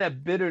got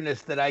that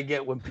bitterness that I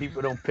get when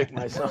people don't pick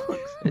my songs.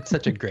 It's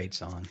such a great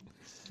song.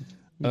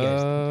 You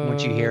guys,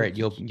 once you hear it,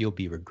 you'll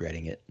be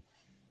regretting it.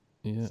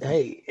 Yeah.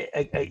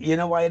 Hey, you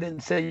know why I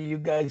didn't say you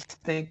guys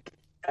think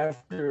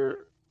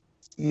after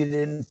you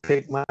didn't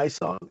pick my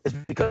song? It's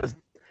because,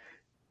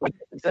 like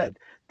I said,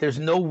 there's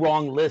no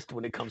wrong list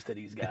when it comes to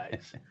these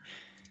guys.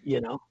 You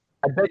know,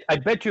 I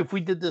bet you if we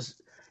did this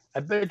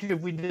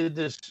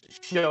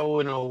show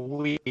in a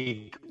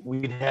week,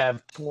 we'd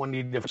have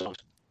 20 different songs.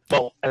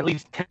 Well, at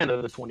least 10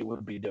 of the 20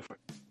 would be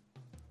different.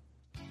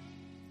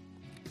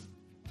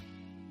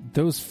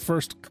 Those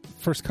first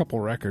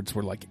couple records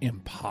were like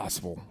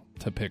impossible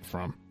to pick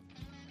from.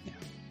 Yeah.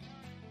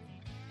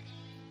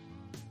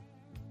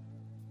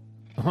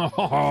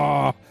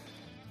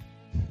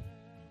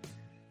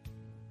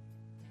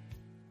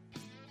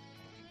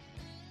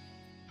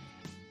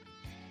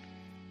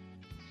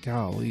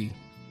 Golly.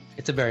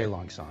 It's a very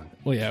long song.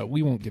 Well, yeah,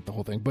 we won't get the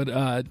whole thing, but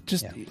Yeah.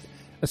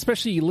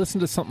 especially you listen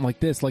to something like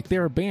this, like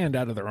they're a band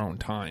out of their own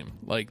time.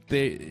 Like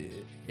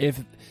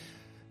if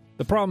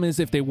the problem is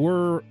if they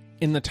were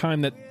in the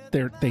time that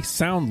they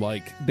sound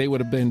like, they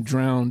would have been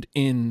drowned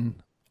in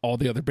all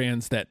the other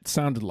bands that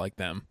sounded like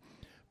them.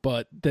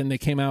 But then they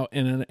came out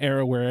in an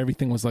era where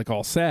everything was like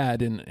all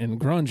sad and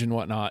grunge and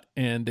whatnot,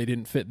 and they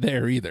didn't fit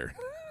there either.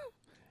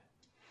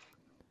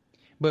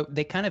 But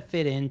they kind of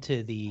fit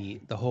into the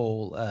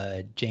whole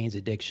Jane's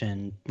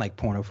Addiction, like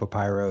Porno for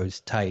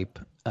Pyros type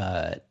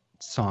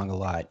song a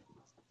lot.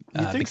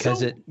 You think because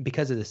so?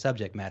 because of the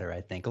subject matter,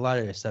 I think. A lot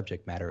of the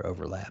subject matter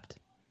overlapped.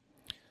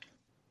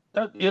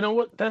 You know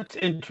what? That's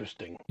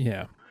interesting.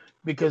 Yeah.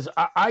 Because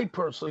I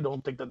personally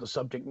don't think that the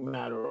subject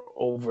matter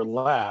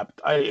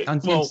overlapped.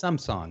 In some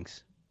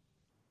songs.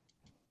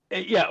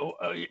 Yeah,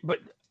 but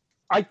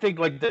I think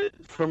like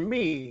for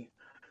me,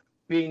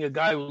 being a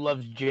guy who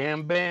loves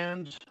jam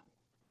bands,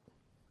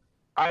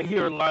 I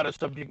hear a lot of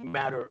subject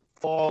matter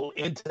fall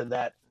into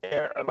that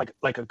era,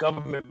 like a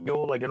Government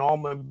Mule, like an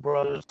Allman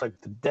Brothers, like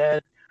the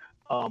Dead.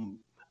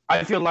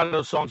 I feel a lot of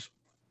those songs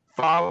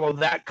follow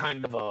that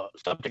kind of a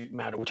subject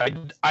matter, which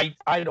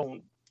I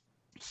don't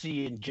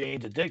see in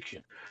Jane's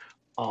Addiction.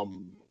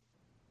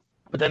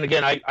 But then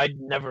again, I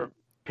never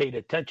paid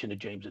attention to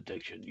Jane's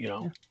Addiction. You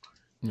know,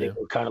 they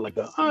were kind of like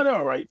they're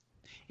all right.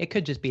 It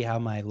could just be how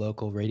my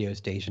local radio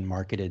station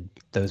marketed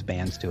those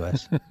bands to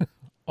us.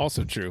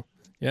 Also true.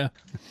 Yeah.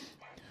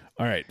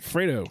 All right,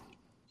 Fredo.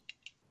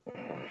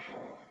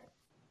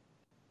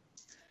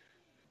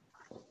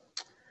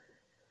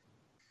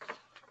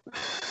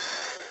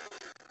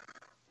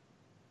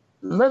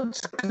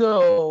 Let's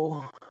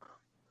go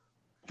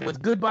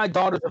with Goodbye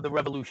Daughters of the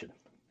Revolution.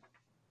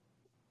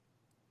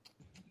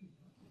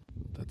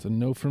 That's a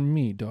no from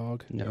me,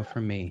 dog. No,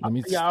 for me.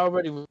 Yeah, I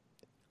already was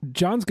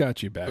John's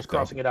got you back. though.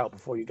 crossing it out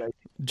before you guys.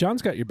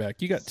 John's got your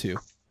back. You got 2.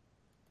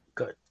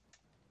 Good.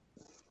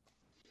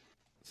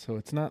 So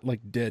it's not like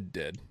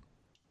dead.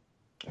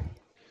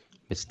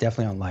 It's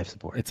definitely on life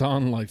support. It's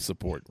on life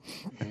support.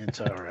 It's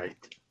all right.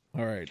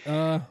 All right.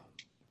 I'm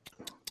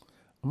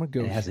gonna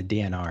go. It has a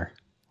DNR.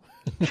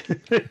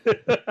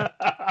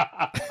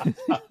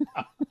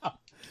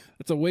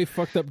 It's a way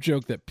fucked up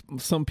joke that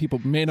some people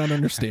may not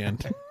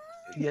understand.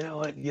 You know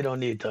what? You don't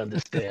need to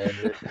understand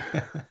it.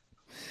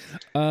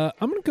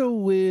 I'm gonna go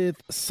with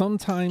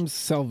Sometimes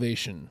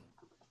Salvation.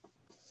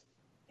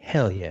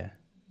 Hell yeah.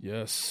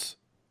 Yes.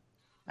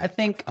 I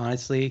think,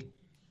 honestly,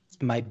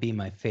 it might be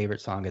my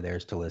favorite song of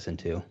theirs to listen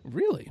to.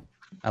 Really?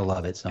 I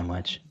love it so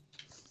much.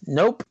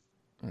 Nope.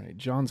 All right.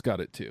 John's got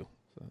it too.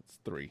 So that's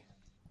 3.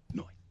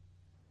 No.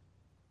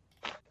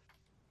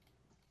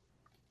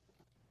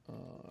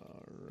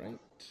 All right.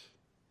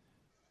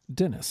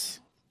 Dennis.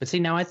 But see,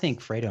 now I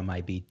think Fredo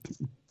might be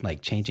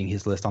like changing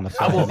his list on the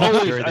fly will to make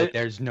always- sure that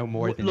there's no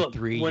more than Look,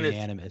 3 when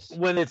unanimous.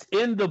 When it's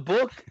in the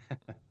book,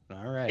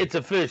 All right. it's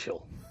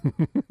official.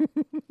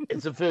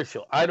 It's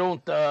official. I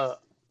don't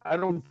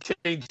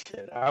change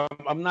it.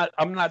 I'm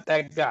not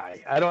that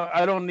guy. I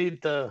don't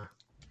need to.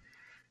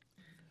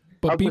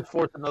 But I'll be, just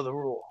force another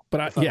rule.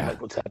 but I, if I don't yeah,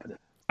 like what's happening.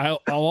 I'll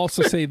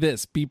also say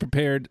this: be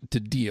prepared to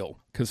deal,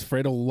 because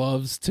Fredo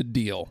loves to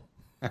deal.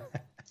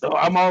 So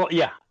I'm all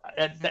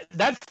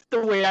that's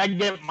the way I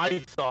get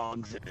my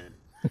songs in.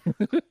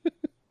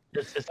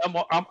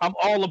 I'm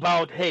all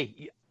about,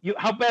 hey, you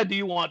how bad do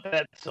you want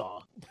that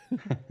song?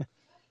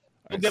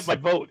 You'll get my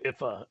vote if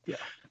yeah.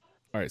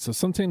 All right, so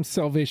Sometimes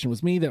Salvation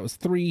was me. That was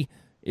 3.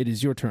 It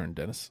is your turn,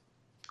 Dennis.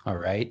 All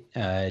right.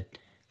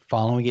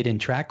 Following it in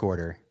track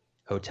order,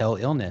 Hotel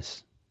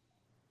Illness.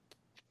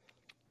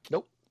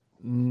 Nope.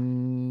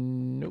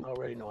 Nope. I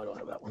already know I don't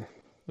have that one.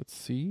 Let's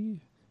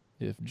see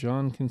if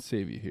John can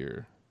save you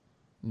here.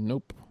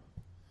 Nope.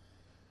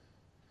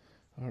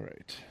 All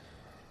right.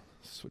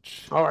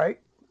 Switch. All right.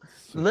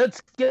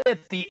 Let's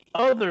get the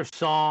other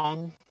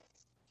song,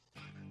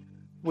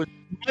 which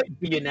might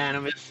be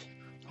unanimous,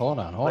 Hold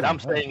on. but I'm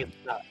saying it's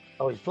not.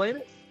 Oh, he's playing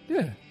it?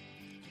 Yeah.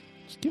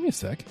 Just give me a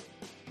sec.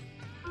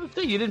 I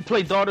think you didn't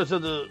play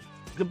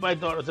Goodbye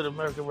Daughters of the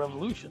American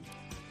Revolution.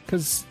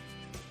 Because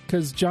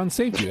John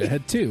saved you. It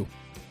had 2.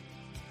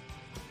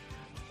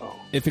 Oh.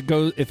 If it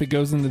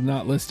goes into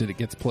not listed, it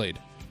gets played.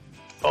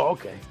 Oh,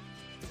 okay.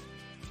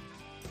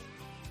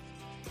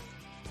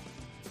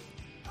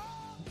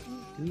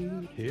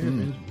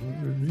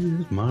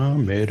 My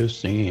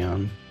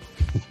medicine.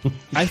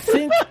 I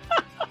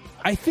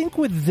think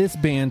with this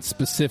band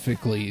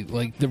specifically,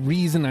 like the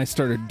reason I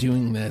started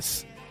doing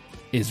this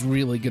is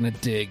really gonna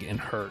dig and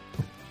hurt.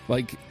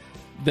 Like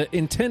the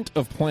intent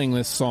of playing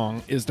this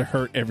song is to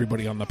hurt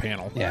everybody on the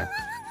panel. Yeah.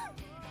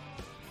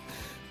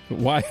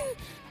 Why?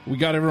 We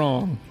got it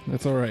wrong.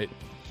 That's all right.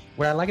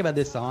 What I like about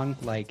this song,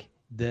 like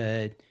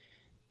the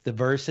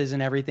verses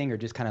and everything are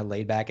just kind of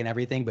laid back and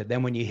everything, but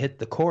then when you hit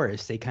the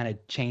chorus, they kind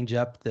of change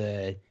up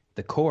the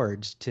the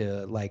chords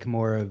to like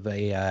more of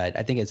a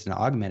I think it's an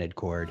augmented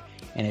chord,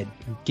 and it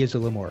gives a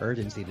little more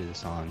urgency to the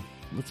song.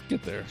 Let's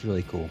get there. It's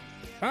really cool.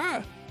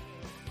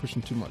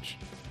 Pushing too much.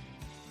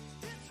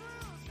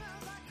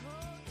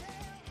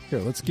 Here,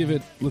 let's give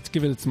it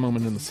its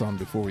moment in the song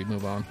before we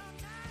move on.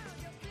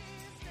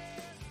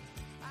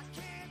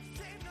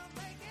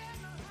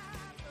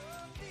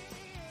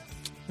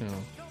 You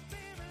know.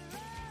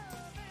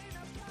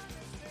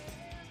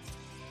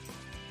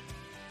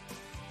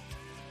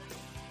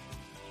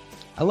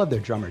 I love their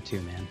drummer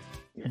too, man.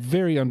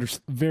 Very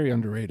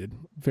underrated,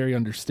 very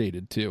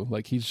understated too.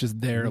 Like he's just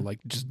there, like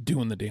just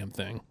doing the damn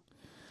thing.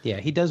 Yeah,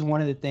 he does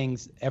one of the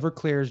things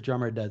Everclear's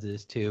drummer does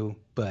this too,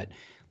 but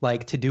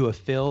like to do a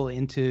fill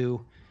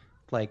into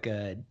like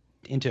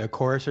into a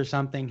chorus or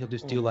something, he'll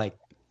just do like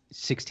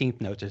 16th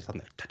notes or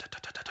something.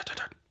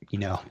 You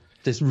know,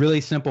 this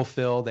really simple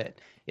fill that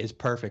is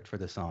perfect for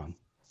the song.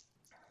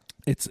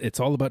 It's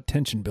all about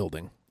tension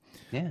building.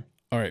 Yeah.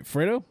 All right,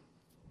 Fredo.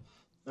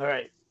 All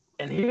right.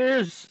 And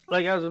here's,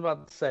 like I was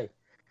about to say,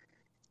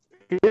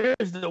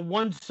 here's the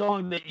one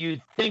song that you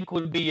think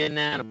would be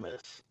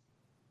unanimous.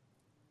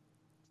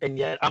 And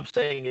yet I'm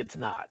saying it's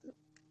not.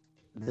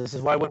 This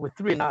is why I went with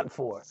 3 and not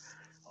 4.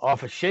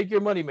 Off of Shake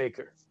Your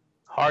Moneymaker,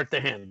 Hard to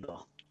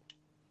Handle.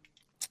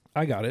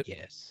 I got it.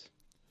 Yes.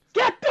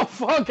 Get the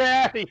fuck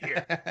out of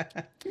here.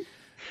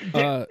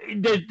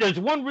 There's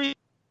one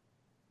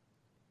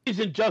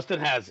reason Justin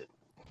has it.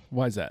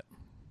 Why is that?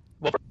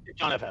 Well,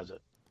 John F has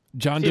it.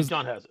 John has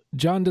it.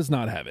 John does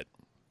not have it,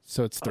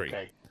 so it's 3.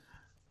 Okay.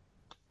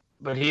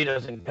 But he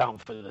doesn't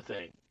count for the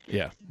thing.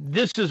 Yeah.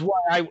 This is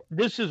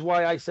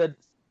why I said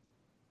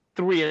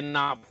 3 and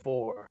not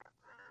 4.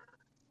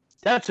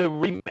 That's a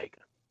remake.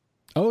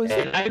 Oh, is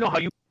it? And I know how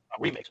you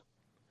remakes.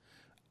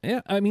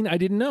 Yeah, I mean, I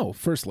didn't know,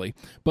 firstly.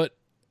 But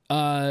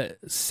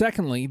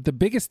secondly, the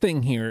biggest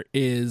thing here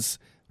is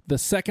the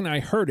second I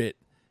heard it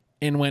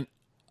and went,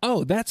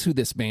 oh, that's who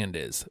this band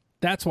is.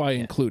 That's why I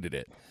included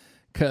it.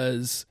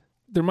 Because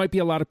there might be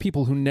a lot of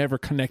people who never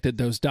connected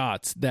those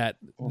dots that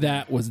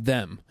was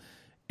them.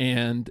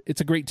 And it's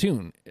a great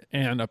tune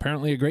and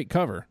apparently a great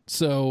cover.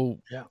 So,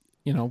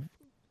 you know,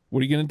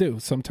 what are you going to do?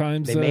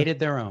 Sometimes they made it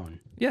their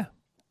own. Yeah.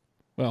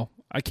 Well,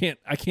 I can't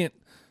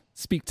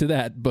speak to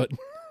that, but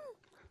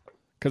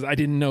because I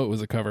didn't know it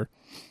was a cover.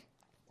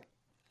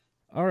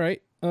 All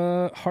right.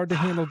 Hard to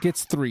Handle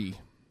gets 3.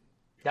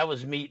 That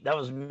was me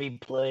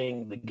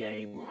playing the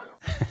game.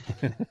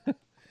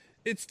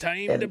 It's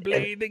time to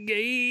play the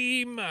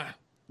game.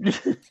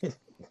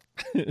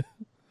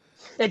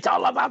 It's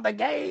all about the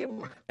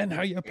game. And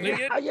how you play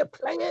it. How you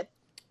play it.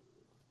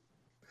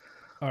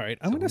 All right.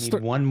 I'm going to to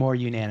start. One more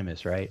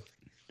unanimous, right?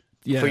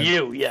 Yeah. For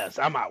you, yes.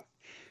 I'm out.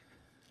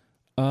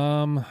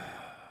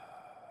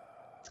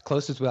 It's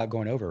closest without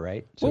going over,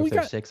 right? So well, if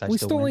there's 6, we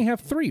still win. only have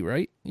 3,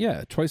 right?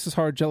 Yeah. Twice as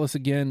Hard, Jealous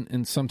Again,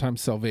 and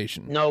Sometimes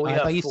Salvation. No, we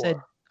have 4. You said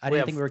I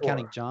didn't think we were 4.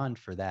 counting John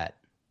for that.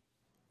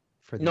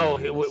 No,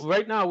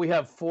 right now we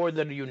have 4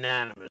 that are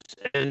unanimous,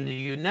 and the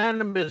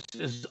unanimous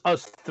is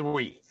us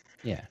 3.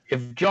 Yeah.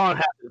 If John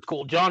has it, it's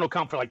cool. John will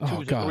count for like 2s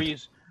and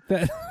 3s.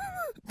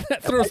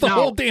 That throws the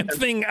whole damn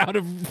thing out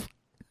of.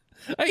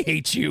 I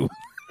hate you.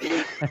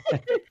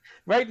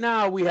 Right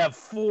now we have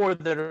 4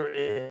 that are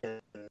in.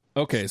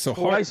 Okay, so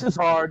Twice as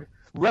Hard,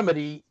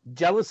 Remedy,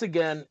 Jealous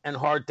Again, and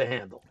Hard to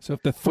Handle. So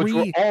if the 3,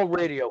 which were all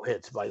radio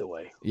hits, by the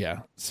way.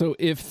 Yeah. So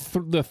if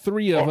the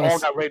 3 of all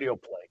us got radio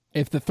play.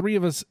 If the 3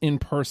 of us in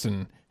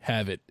person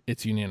have it,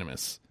 it's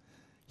unanimous.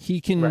 He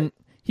can make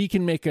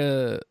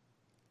a.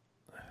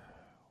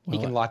 He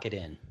can lock it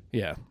in.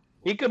 Yeah.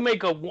 He can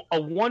make a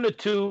 1 or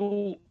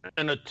 2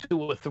 and a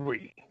 2 or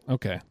 3.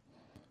 Okay.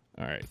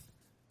 All right.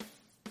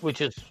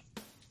 Which is.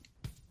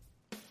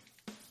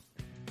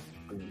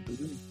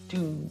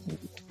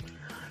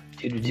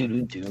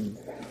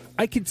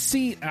 I could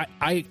see.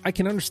 I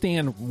can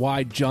understand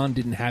why John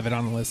didn't have it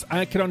on the list.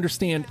 I could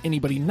understand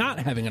anybody not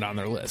having it on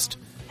their list.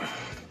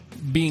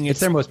 Being it's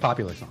their most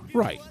popular song.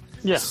 Right.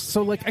 Yeah.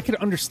 So like I could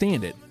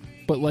understand it,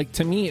 but like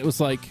to me it was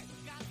like,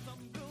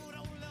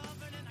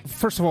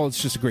 first of all,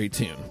 it's just a great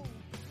tune,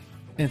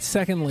 and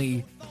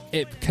secondly,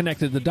 it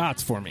connected the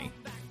dots for me,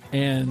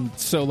 and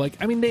so like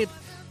I mean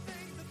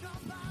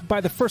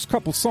by the first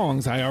couple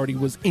songs I already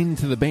was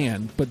into the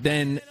band, but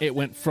then it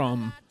went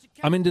from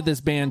I'm into this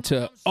band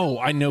to oh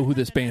I know who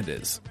this band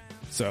is,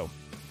 so.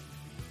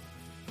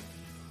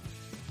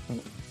 All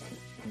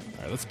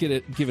right, let's give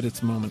it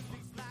its moment.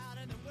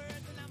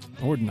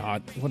 Or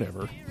not,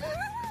 whatever.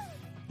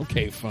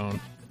 Okay, phone.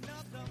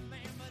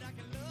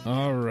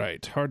 All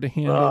right, Hard to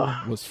Handle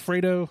was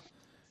Fredo.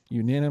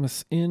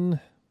 Unanimous in.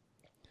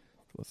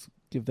 Let's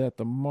give that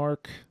the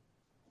mark.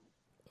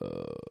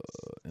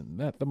 And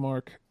that the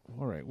mark.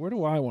 All right, where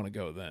do I want to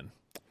go then?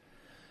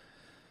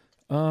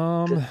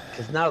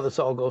 Because now this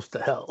all goes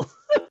to hell.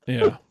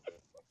 Yeah.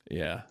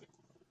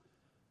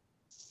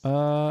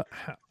 How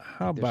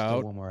There's about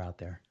still one more out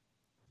there?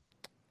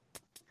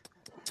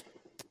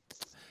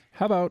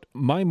 How about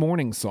My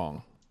Morning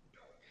Song?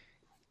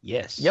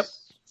 Yes. Yep.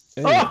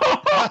 Hey.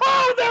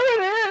 Oh, there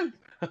it is.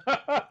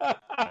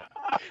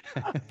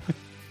 All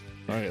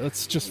right,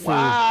 let's just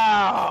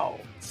Wow.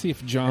 see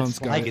if John's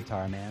Slide got it.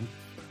 guitar, man.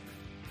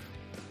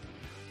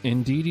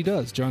 Indeed, he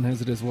does. John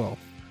has it as well.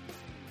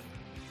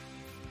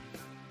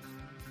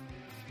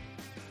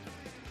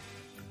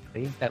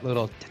 See that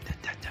little.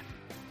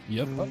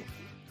 Yep.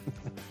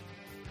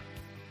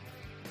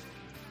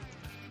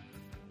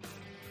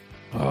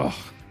 Oh,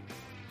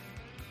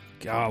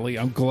 golly,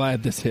 I'm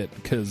glad this hit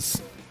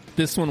because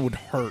this one would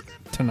hurt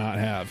to not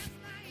have.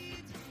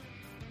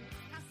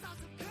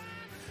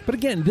 But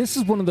again, this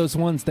is one of those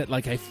ones that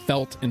like I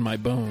felt in my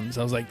bones.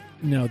 I was like,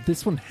 no,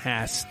 this one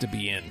has to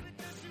be in.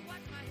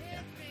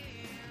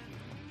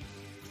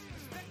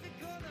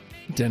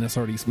 Dennis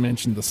already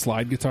mentioned the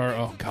slide guitar.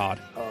 Oh, God.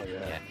 Oh yeah.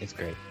 Yeah, it's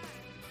great.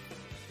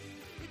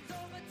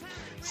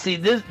 See,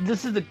 this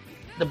is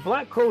the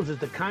Black Crowes is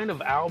the kind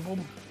of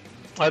album.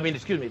 I mean,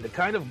 excuse me, the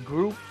kind of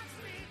group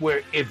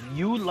where if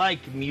you like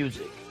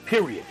music,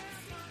 period.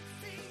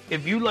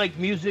 If you like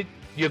music,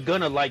 you're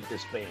gonna like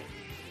this band.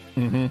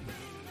 Mm-hmm.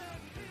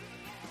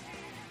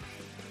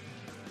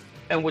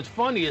 And what's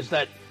funny is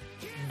that,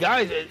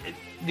 guys,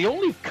 the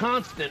only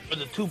constant are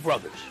the two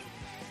brothers.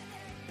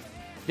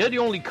 They're the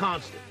only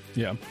constant.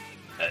 Yeah.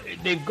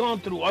 They've gone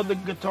through other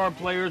guitar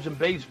players and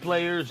bass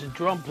players and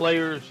drum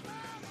players,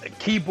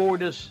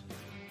 keyboardists,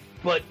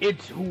 but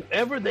it's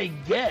whoever they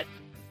get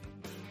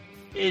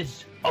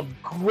is a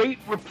great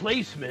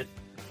replacement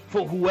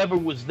for whoever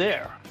was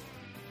there.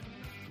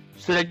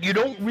 So that you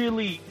don't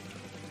really,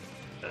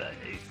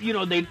 you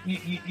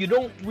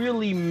don't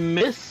really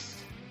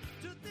miss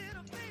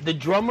the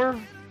drummer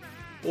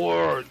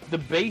or the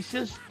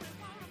bassist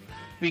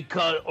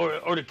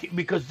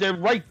because they're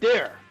right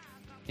there.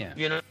 Yeah.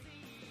 You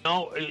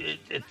know,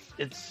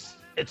 it's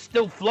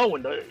still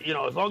flowing. You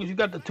know, as long as you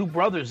got the two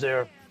brothers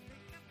there,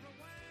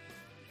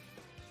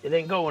 it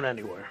ain't going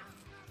anywhere.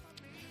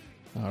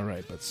 All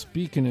right, but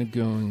speaking of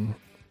going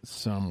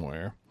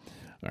somewhere,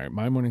 all right,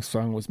 my morning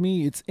song was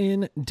me. It's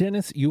in.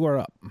 Dennis, you are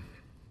up.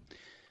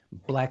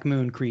 Black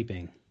Moon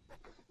Creeping.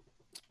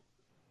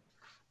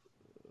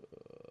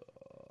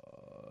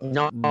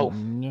 No.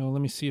 No,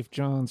 let me see if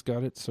John's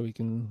got it so he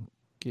can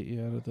get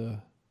you out of the...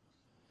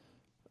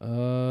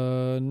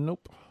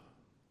 Nope.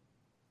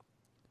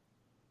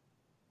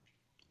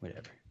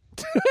 Whatever.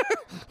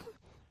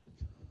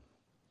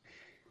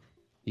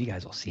 You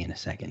guys will see in a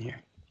second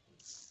here.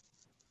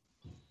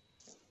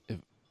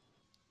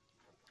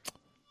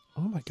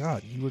 Oh my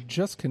God, you were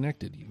just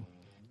connected.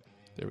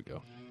 There we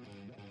go.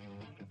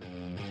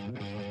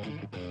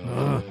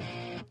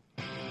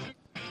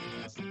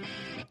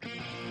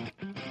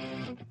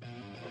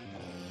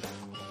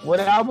 What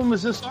album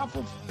is this off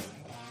of?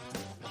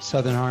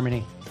 Southern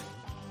Harmony.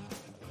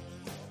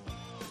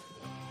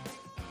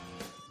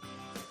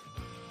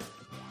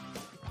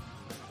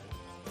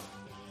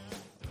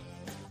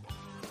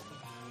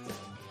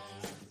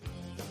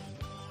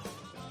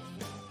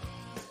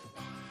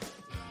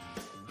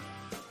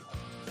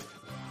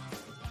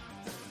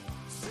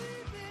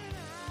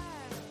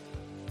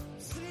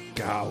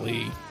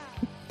 Golly.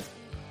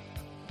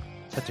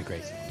 Such a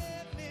great song.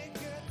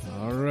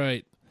 All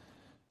right.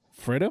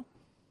 Fredo?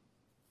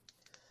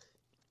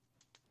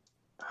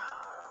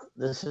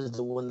 This is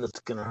the one that's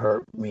gonna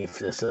hurt me if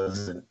this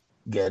doesn't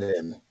get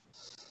in.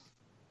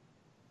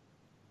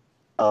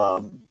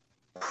 Off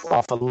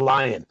of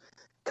Lion,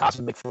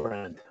 Cosmic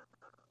Friend.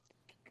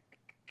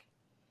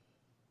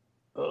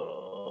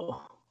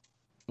 Oh.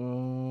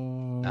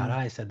 Not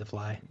I, said the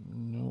fly.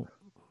 No.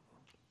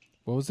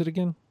 What was it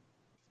again?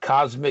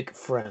 Cosmic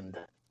Friend.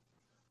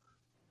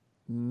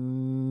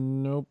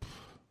 Nope.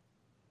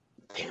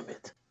 Damn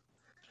it.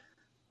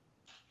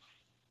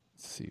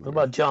 Let's see. What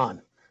about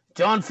John?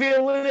 John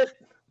feeling it?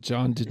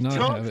 John did not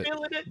John have it.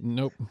 feeling it?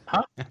 Nope.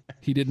 Huh?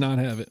 He did not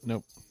have it.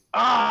 Nope.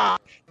 Ah,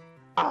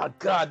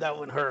 God, that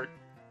one hurt.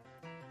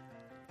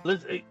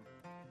 Let's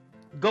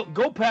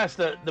go past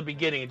the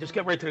beginning and just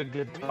get right to the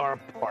guitar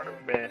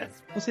part, man.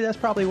 Well, see, that's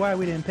probably why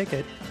we didn't pick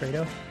it,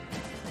 Fredo.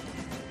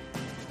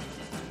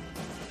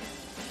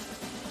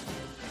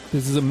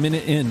 This is a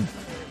minute in.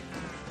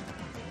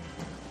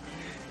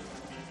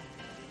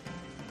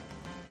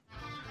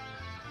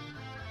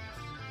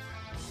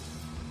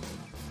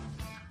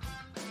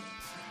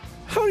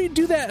 How do you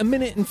do that a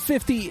minute and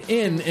 50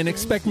 in and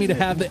expect me to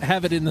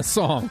have it in the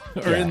song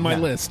or in my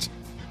list?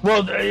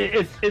 Well,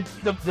 it's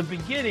the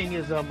beginning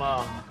is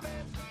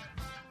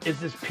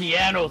this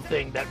piano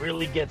thing that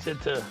really gets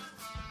into.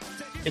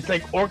 It's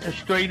like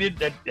orchestrated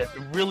that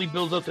really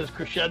builds up this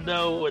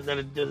crescendo and then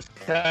it just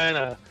kind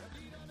of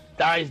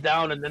dies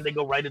down and then they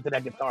go right into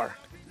that guitar.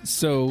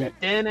 So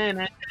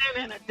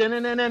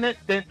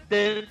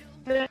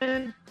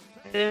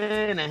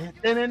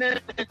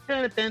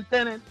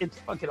it's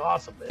fucking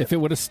awesome, man. if it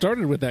would have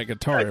started with that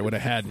guitar, it would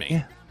have had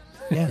me.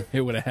 Yeah.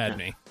 It would have had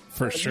me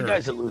for sure. You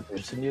guys are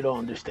losers and you don't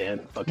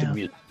understand fucking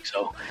music,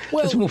 so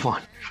Well, let's move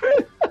on.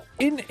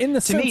 In the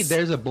To sense, me,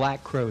 there's a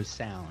Black Crowes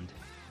sound.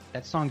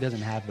 That song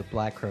doesn't have the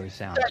Black Crowes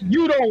sound.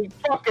 You don't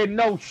fucking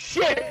know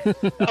shit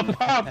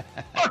about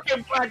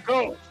fucking Black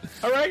Crowes,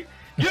 all right?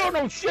 You don't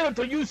know shit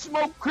until you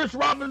smoke Chris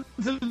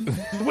Robinson's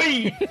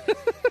weed.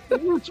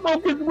 If you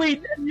smoke his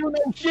weed, then you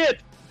know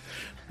shit.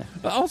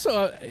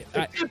 Also,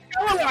 It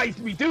paralyzed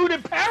me, dude.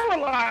 It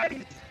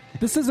paralyzed.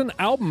 this is an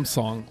album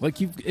song.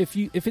 Like, if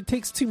it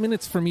takes 2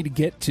 minutes for me to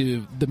get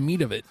to the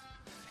meat of it,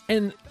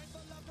 and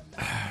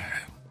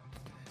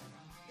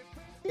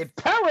It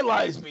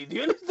paralyzed me. Do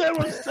you understand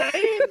what I'm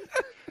saying?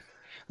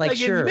 Like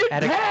sure,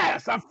 at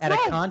at a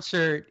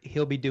concert,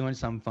 he'll be doing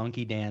some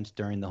funky dance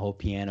during the whole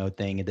piano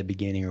thing at the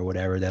beginning or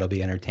whatever. That'll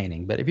be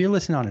entertaining. But if you're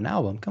listening on an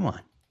album, come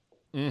on,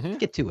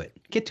 get to it.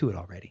 Get to it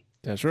already.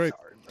 that's right.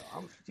 Sorry,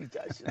 bro. You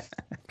guys just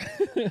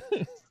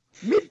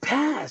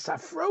mid-pass. I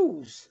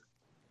froze.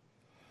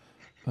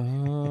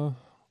 Let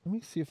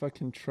me see if I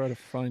can try to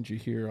find you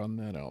here on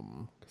that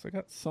album, because I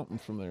got something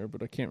from there,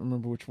 but I can't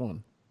remember which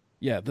one.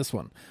 Yeah, this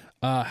one.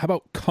 How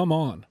about Come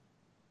On?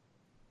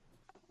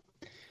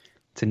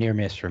 It's a near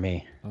miss for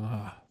me.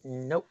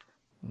 Nope.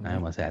 I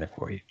almost had it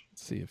for you.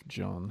 Let's see if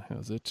John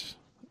has it.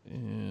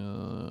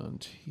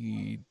 And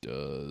he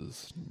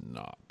does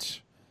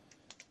not.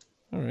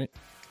 All right.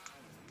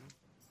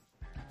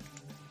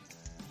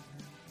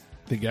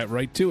 They got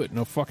right to it.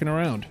 No fucking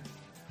around.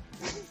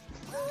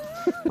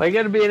 Why you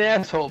gotta be an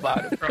asshole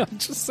about it, bro? I'm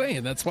just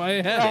saying. That's why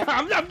I had it.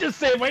 I'm just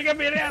saying. Why you gotta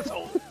be an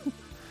asshole?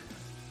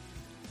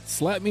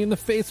 Slap me in the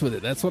face with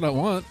it. That's what I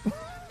want.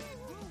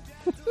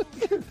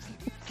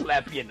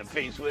 Slap you in the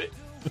face with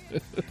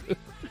it.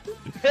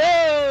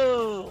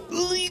 Oh!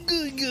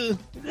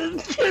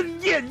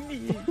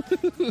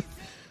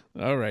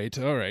 All right.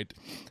 All right.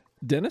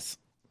 Dennis?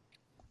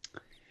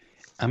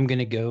 I'm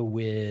gonna go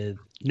with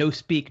No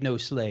Speak, No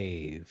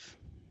Slave.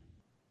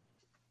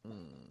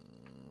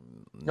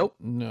 Nope.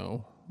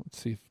 No.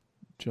 Let's see if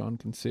John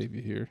can save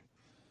you here.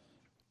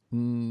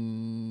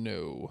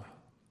 No.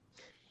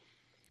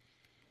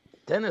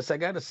 Dennis, I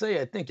gotta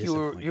say, I think you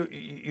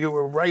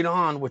were right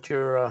on with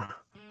your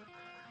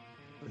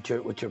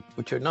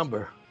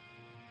number.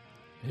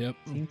 Yep.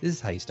 See, this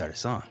is how you start a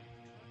song.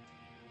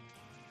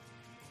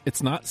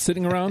 It's not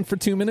sitting around for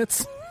 2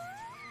 minutes.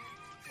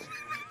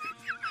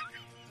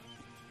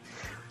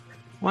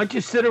 Why don't you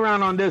sit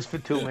around on this for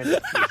 2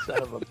 minutes, you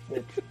son of a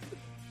bitch?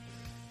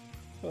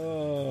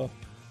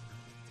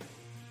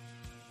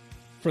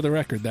 For the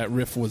record, that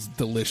riff was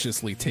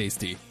deliciously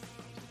tasty.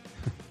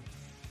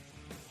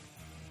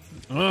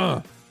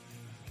 Yeah,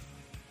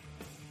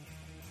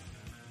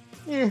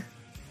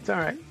 it's all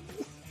right.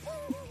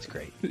 It's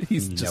great.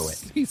 He's You know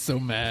it. He's so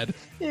mad.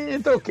 Yeah,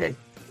 it's okay.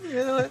 You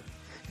know what?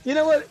 You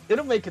know what?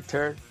 It'll make a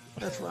turn.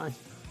 That's fine.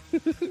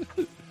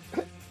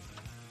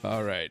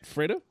 All right,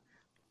 Fredo.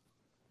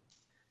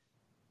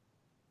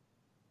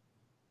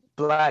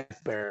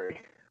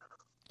 Blackberry.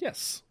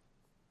 Yes.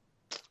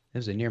 It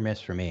was a near miss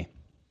for me.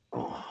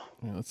 Yeah,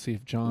 let's see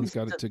if John's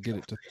got it to get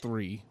it to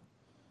 3.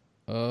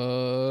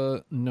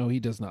 No, he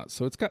does not.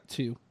 So it's got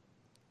 2.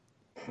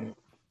 So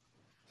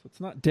it's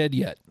not dead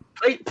yet.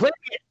 Play it.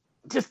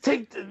 Just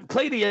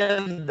play the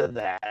end of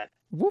that.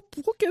 We'll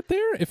get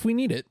there if we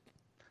need it.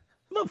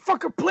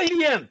 Motherfucker, play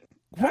the end.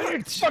 What?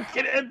 It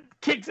fucking end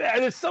kicks ass.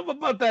 There's something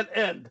about that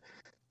end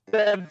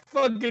that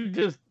fucking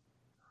just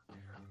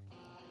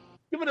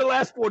give me the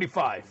last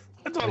 45.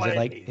 That's all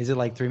I need. Is it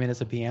like 3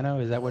 minutes of piano?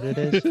 Is that what it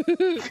is? You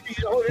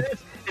know what it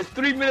is? It's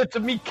 3 minutes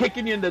of me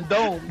kicking you in the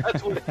dome.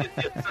 That's what it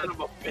is, you son of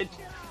a bitch.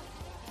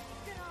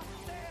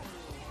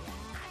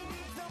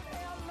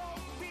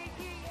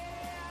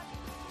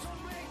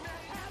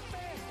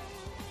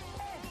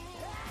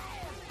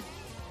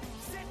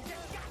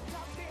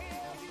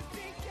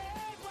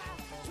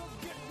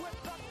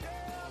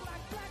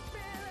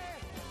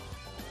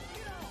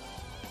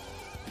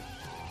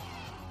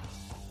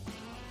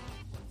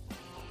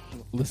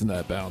 Listen to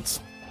that bounce.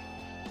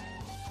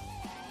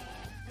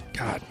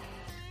 God.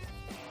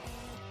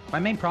 My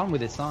main problem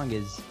with this song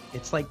is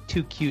it's like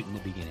too cute in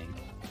the beginning.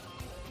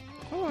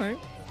 All right.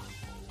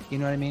 You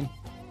know what I mean?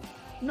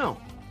 No,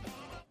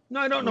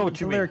 I don't know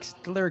what you mean.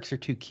 The lyrics are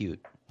too cute.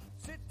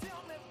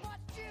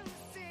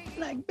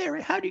 Like,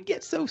 Barry, how do you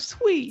get so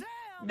sweet?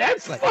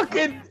 That's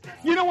fucking.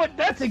 You know what?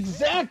 That's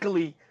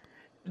exactly.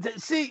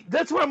 See,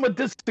 that's where I'm gonna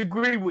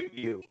disagree with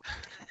you,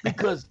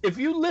 because if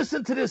you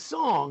listen to this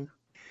song,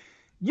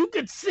 you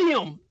could see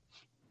him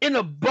in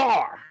a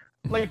bar.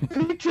 Like,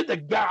 picture the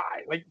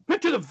guy. Like,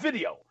 picture the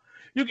video.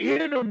 You can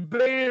hear the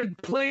band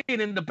playing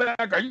in the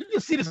background. You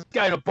can see this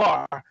guy in a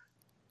bar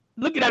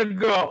looking at a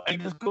girl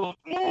and just go,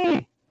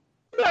 man,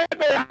 how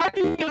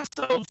do you get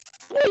so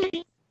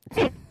sweet?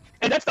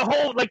 And that's the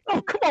whole, like,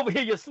 oh, come over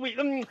here, you're sweet.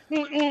 Oh,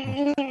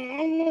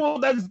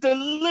 that's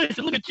delicious.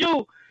 Look at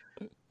you.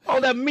 All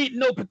that meat,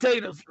 no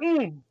potatoes.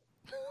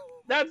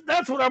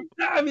 That's what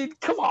I mean,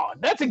 come on.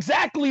 That's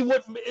exactly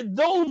what,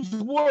 those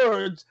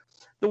words,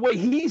 the way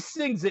he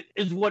sings it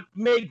is what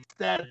makes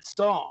that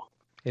song.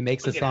 It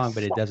makes a song,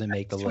 but it doesn't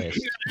make the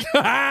list.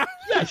 Yeah,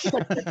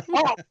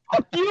 oh,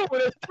 fuck you.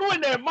 When it's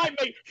doing that, might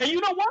make. And you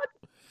know what?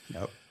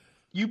 Nope.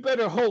 You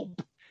better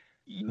hope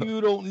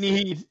you don't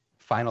need.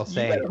 Final You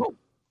say. better hope.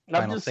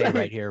 Final say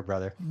right here,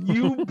 brother.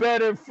 You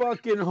better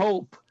fucking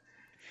hope.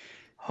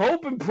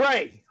 Hope and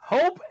pray.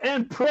 Hope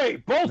and pray,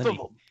 both of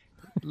them.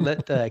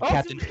 Let the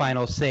Captain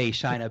Final Say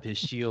shine up his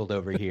shield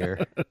over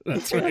here.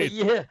 That's right.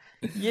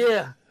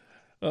 Yeah.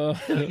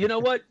 You know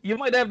what? You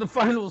might have the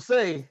final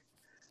say,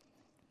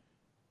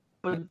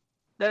 but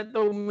that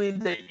don't mean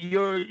that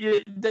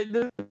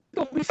there's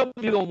gonna be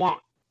something you're gonna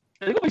want.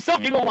 There's gonna be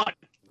something you're gonna want.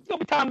 It's gonna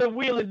be time to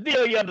wheel and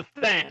deal. You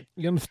understand?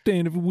 You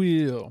understand if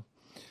we will.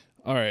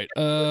 All right.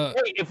 Hey,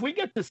 if we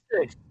get to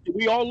 6, do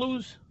we all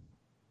lose?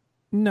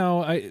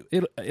 No,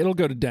 it'll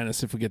go to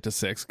Dennis if we get to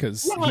 6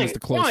 because he's the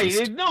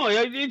closest. No,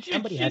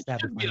 Somebody has to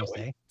have the final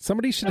say.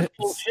 Somebody should.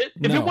 If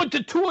No. it went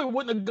to 2, it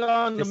wouldn't have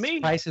gone to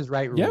me. Price is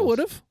Right rules. Yeah, it would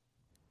have.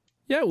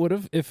 Yeah, it would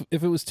have. If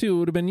it was 2, it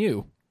would have been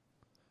you.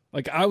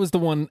 Like I was the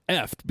one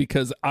effed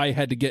because I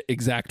had to get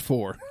exact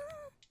 4.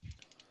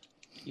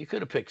 You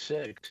could have picked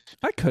 6.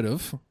 I could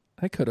have,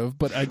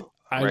 but I.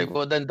 Right.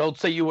 Well, then don't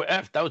say you were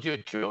effed. That was your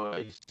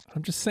choice.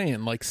 I'm just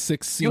saying, like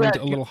 6 seemed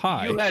a little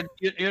high.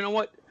 You know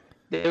what?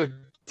 There were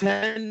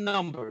 10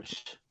 numbers.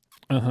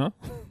 Uh-huh.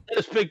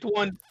 Dennis picked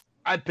 1.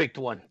 I picked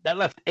 1. That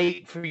left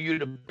 8 for you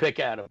to pick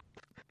out of.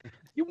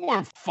 You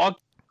weren't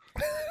fucked.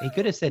 He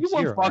could have said You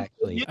weren't 0, fucked.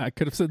 actually. I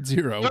could have said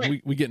 0.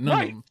 Right. We get none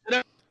Right. of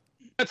them.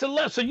 That's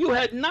 11. So you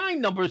had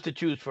 9 numbers to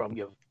choose from.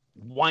 You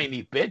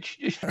whiny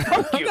bitch.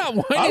 Fuck I'm you. not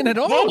whining at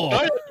all.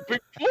 I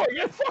picked 4.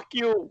 Yeah, fuck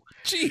you.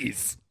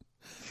 Jeez.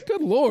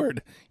 Good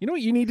Lord. You know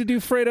what you need to do,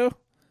 Fredo?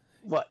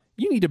 What?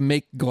 You need to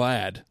make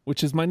Glad,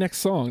 which is my next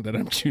song that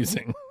I'm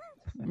choosing.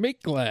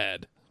 Make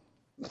Glad.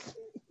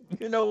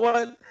 You know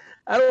what?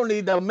 I don't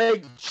need to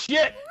make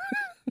shit.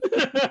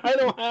 I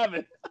don't have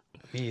it.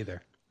 Me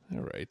either.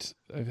 All right.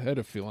 I've had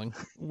a feeling.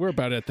 We're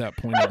about at that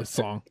point of the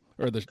song,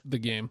 or the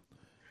game.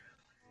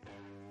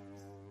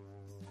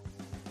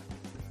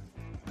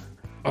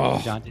 Oh,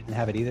 John didn't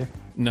have it either.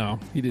 no,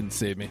 he didn't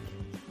save me.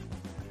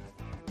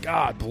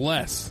 God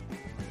bless.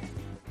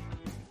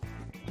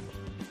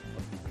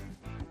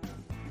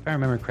 If I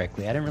remember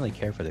correctly, I didn't really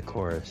care for the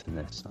chorus in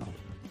this song.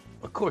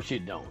 Of course you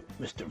don't,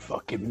 Mr.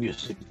 fucking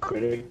music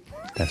critic.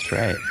 That's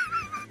right.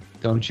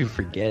 Don't you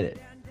forget it.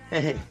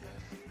 Hey,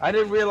 I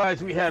didn't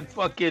realize we had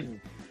fucking,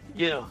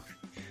 DF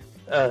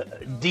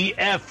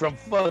from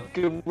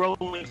fucking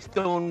Rolling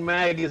Stone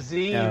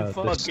magazine. No,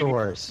 fucking the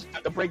source.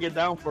 had to break it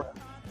down for us.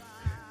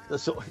 The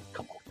source.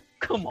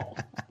 Come on.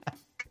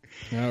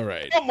 All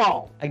right. Come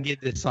on. I can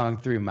get this song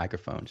through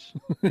microphones.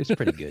 It's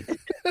pretty good.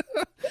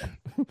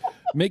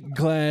 Make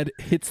Glad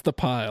hits the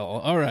pile.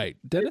 All right,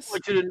 I Dennis.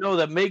 want you to know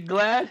that Make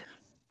Glad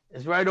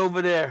is right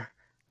over there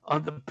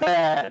on the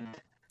pad.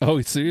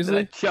 Oh,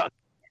 seriously? Chuck.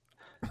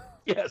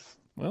 Yes.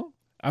 Well,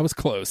 I was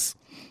close.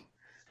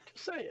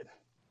 Just saying.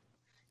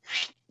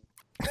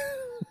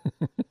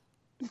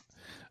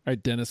 All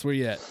right, Dennis, where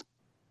you at?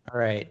 All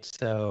right,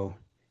 so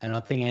I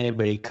don't think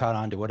anybody caught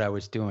on to what I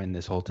was doing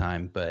this whole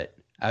time, but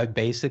I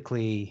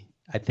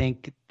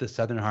think the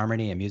Southern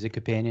Harmony and Music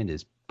Companion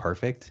is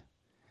perfect.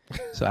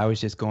 So I was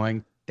just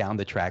going down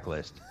the track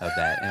list of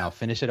that, and I'll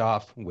finish it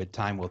off with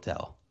Time Will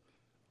Tell.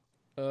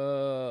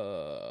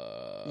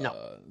 No.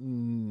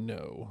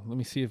 Let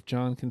me see if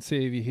John can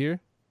save you here.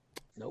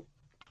 Nope.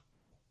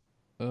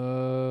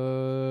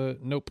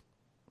 Nope.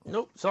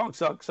 Nope. Song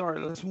sucks. Sorry.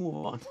 Let's move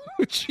on.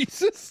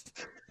 Jesus.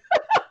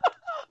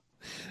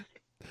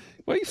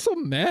 Why are you so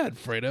mad,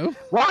 Fredo?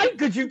 Why?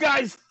 Because you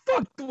guys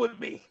fucked with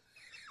me.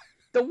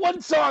 The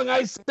one song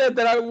I said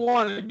that I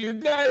wanted, you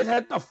guys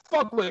had to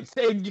fuck with,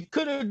 saying you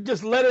could have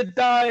just let it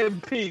die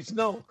in peace.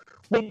 No.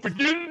 Well, we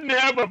didn't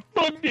have a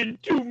fucking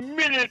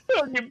 2-minute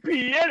fucking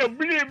piano.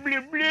 Blah,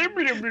 blah, blah,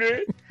 blah, blah.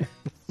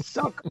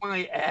 Suck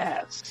my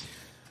ass.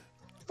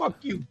 Fuck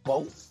you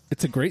both.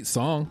 It's a great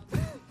song.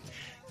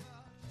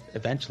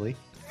 Eventually.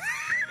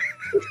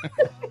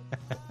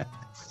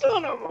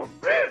 Son of a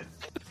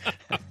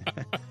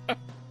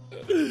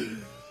bitch.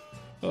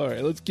 All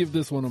right, let's give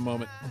this one a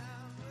moment.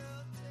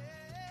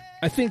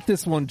 I think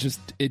this one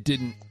it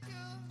didn't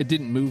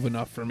move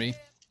enough for me.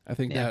 I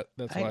think that's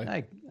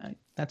why.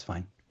 That's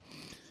fine.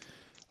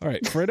 All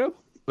right, Fredo.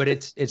 But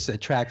it's a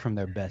track from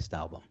their best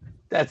album.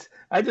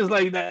 I just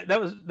like that.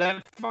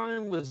 That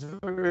fine was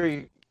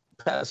very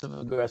passive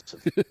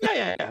aggressive.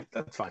 Yeah.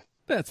 That's fine.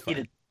 That's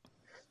fine.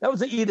 That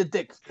was an eat a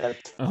dick.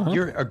 Uh-huh.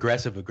 You're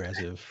aggressive,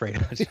 Fredo.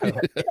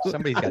 So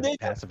somebody's got to be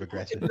passive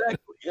aggressive.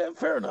 Exactly. Yeah,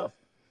 fair enough.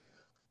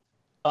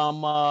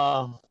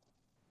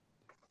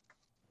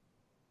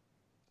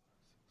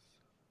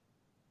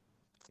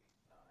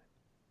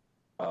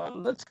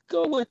 Let's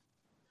go with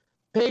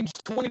page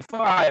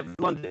 25,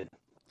 London.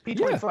 Page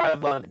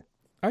 25, London.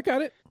 I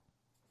got it.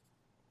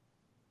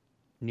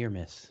 Near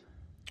miss.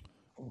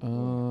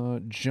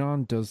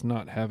 John does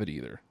not have it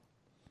either.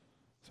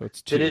 So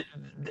it's 2.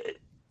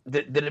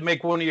 Did it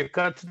make one of your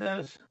cuts,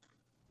 Dennis?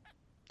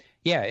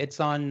 Yeah, it's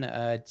on.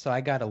 So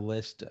I got a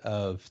list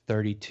of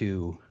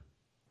 32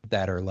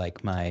 that are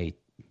like my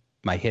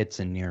hits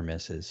and near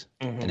misses,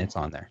 and it's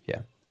on there.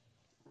 Yeah.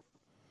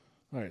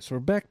 All right, so we're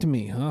back to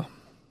me, huh?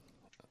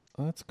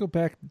 Let's go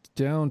back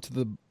down to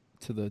the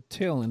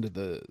tail end of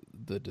the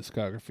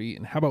discography,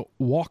 and how about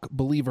Walk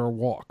Believer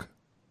Walk?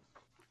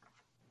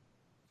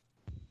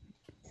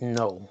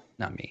 No,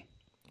 Not me.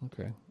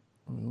 Okay.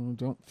 Well,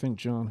 don't think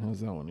John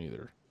has that one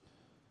either.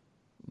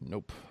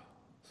 Nope.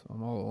 So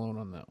I'm all alone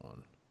on that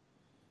one.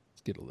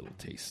 Let's get a little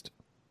taste.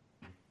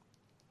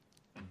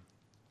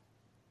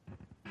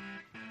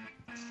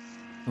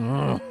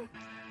 Ugh.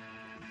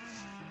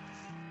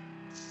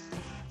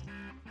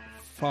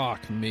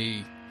 Fuck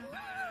me.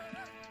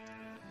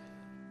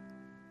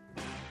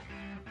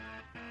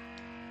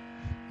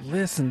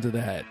 Listen to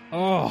that.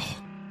 Oh.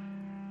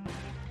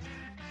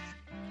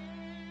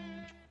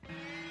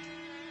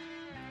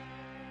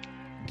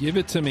 Give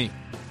it to me.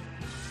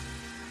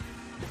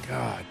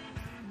 God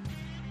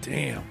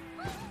damn.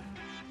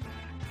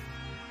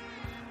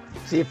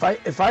 See, if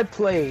I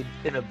played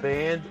in a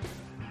band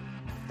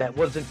that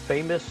wasn't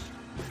famous,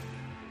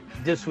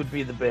 this would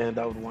be the band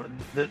I would want.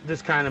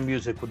 This kind of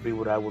music would be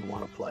what I would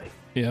want to play.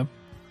 Yeah.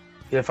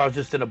 If I was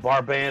just in a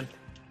bar band,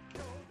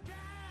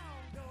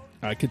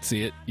 I could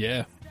see it.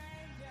 Yeah.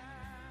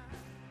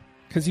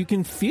 Because you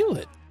can feel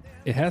it.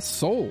 It has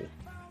soul.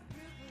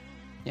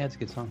 Yeah, it's a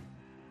good song.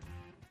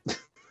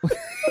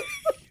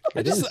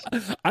 I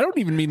don't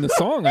even mean the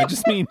song. I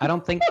just mean I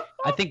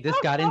think this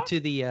got into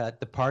the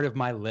part of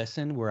my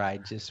listen where I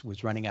just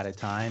was running out of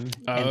time.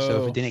 And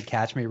so if it didn't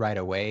catch me right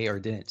away or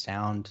didn't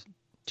sound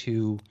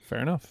too, fair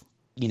enough.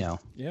 Yeah.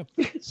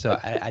 So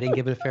I didn't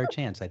give it a fair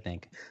chance, I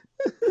think.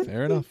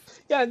 Fair enough.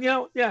 Yeah,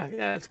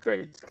 it's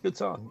great. It's a good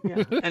song.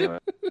 Yeah. Anyway,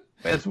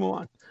 let's move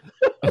on.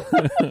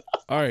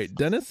 All right,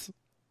 Dennis.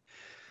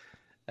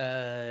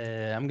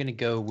 I'm gonna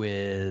go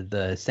with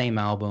the same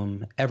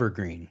album,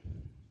 Evergreen.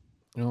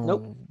 Oh,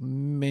 Nope.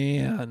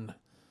 Man.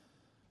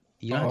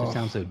 You don't have to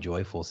sound so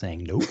joyful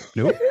saying nope,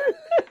 nope.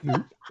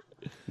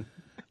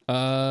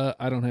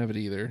 I don't have it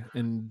either,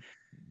 and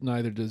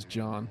neither does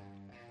John.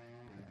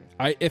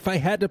 If I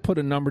had to put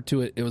a number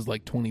to it, it was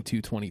like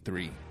 22,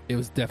 23. It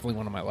was definitely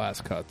one of my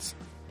last cuts.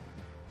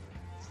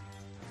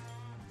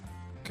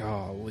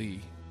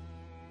 Golly.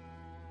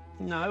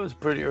 No, it was a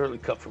pretty early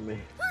cut for me.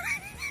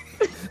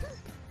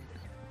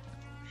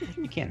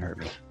 You can't hurt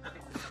me.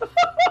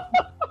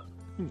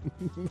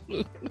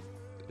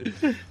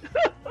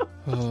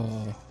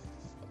 Oh.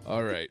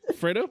 All right.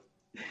 Fredo?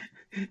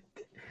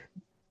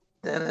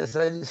 Dennis,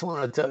 I just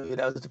want to tell you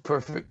that was the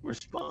perfect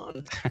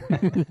response.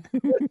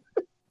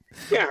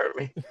 Can't hurt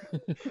me.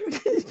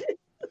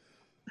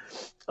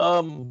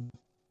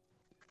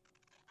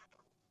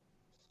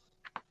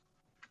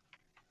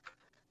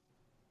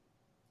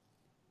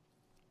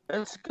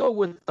 Let's go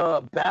with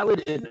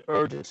Ballad in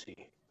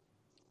Urgency.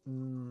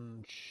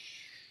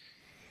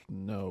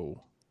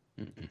 No.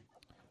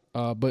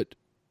 But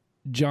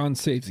John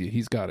saves you.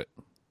 He's got it.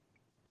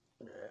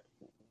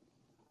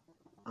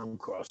 I'm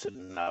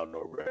crossing it out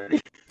already.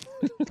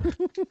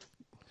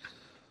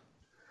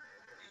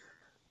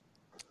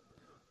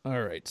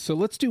 All right. So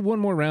let's do one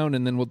more round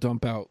and then we'll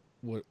dump out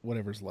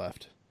whatever's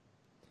left.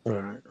 All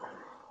right.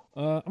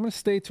 I'm going to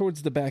stay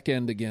towards the back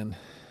end again.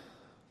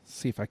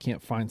 See if I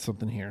can't find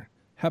something here.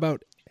 How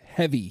about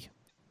Heavy?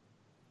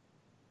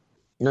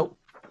 Nope.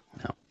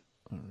 No.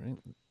 All right.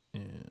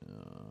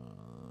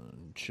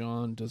 And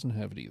John doesn't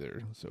have it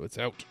either, so it's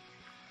out.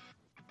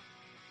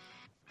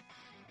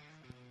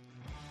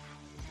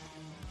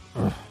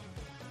 Ugh.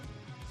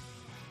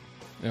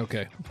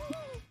 Okay.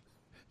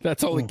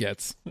 That's all it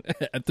gets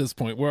at this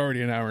point. We're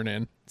already an hour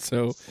in.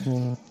 So,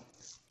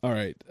 all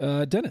right.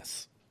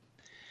 Dennis.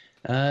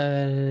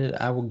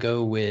 I will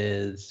go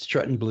with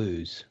Struttin'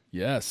 Blues.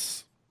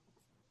 Yes.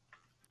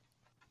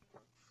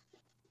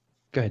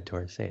 Go ahead,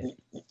 Tori. Say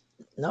it.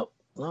 Nope.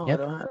 No, Yep.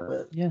 I don't have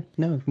it. Yeah.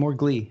 No, more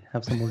Glee.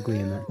 Have some more Glee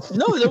in there.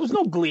 No, there was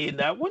no Glee in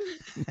that one.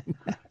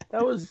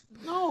 That was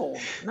not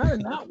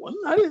in that one.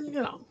 I didn't,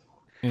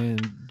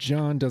 And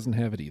John doesn't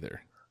have it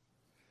either.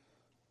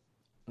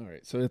 All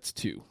right, so that's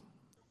 2.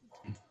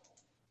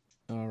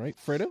 All right,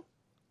 Fredo?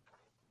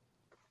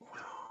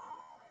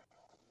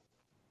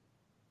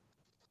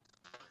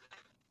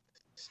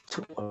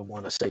 I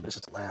want to say this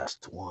is the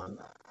last one.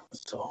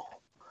 So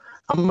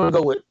I'm going to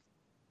go with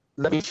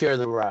Let Me Share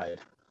the Ride.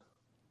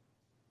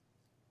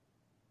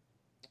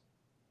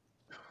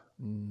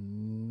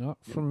 Not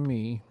from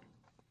me.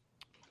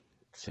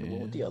 So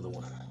what was the other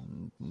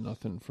one?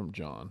 Nothing from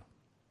John.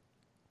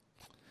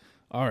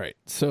 All right,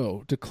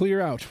 so to clear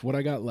out what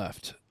I got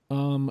left,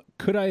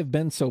 Could I Have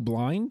Been So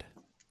Blind?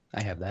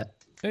 I have that.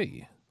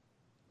 Hey.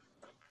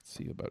 Let's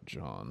see about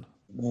John.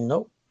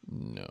 Nope.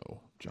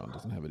 No, John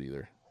doesn't have it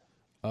either.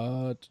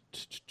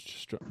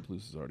 Struttin'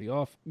 Blues is already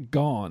off.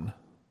 Gone.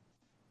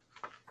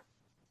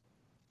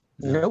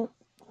 Nope.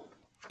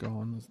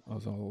 Gone. I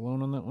was all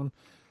alone on that one.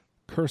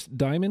 Cursed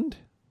Diamond?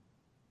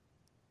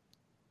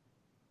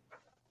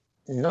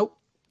 Nope.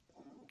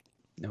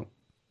 Nope.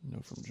 No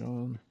from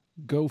John.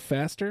 Go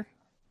Faster?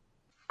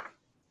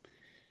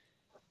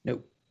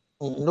 Nope.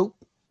 Nope.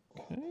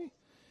 Okay.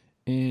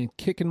 And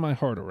Kicking My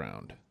Heart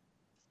Around?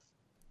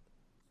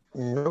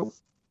 Nope.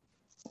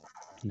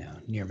 No,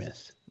 near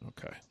miss.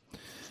 Okay.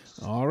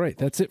 All right,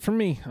 that's it from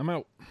me. I'm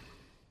out.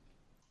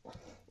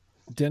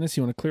 Dennis,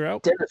 you want to clear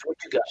out? Dennis, what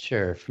you got?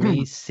 Sure. For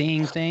me,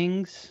 Seeing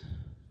Things.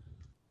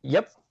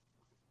 Yep.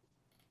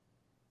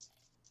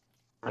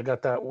 I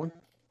got that one.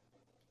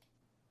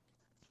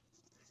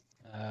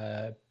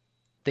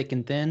 Thick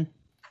and Thin.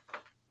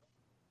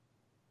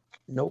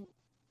 Nope.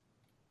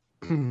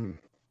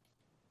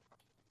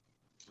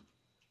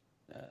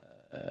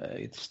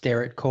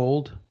 Stare It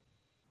Cold.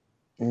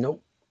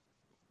 Nope.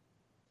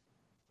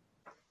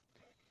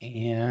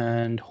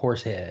 And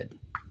Horsehead.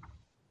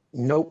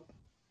 Nope.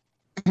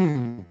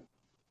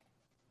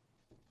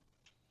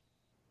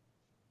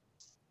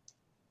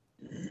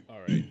 All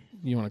right.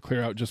 You want to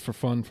clear out just for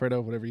fun,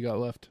 Fredo? Whatever you got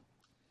left.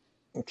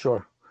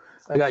 Sure.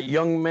 I got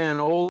Young Man,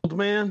 Old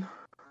Man.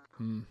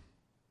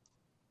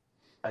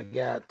 I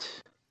got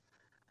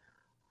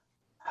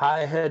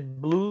High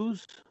Head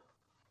Blues.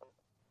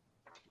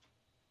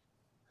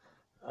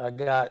 I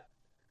got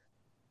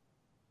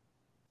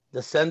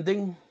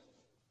Descending.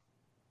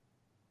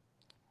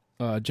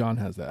 John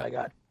has that. I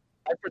got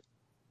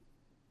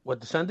what,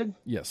 Descending?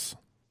 Yes.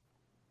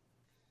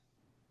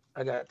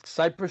 I got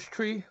Cypress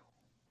Tree.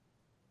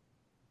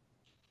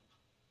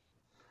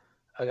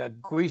 I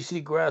got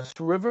Greasy Grass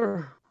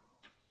River.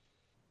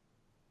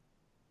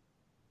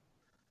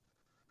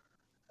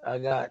 I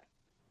got,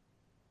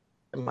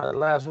 and my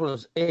last one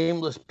is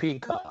Aimless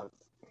Peacock.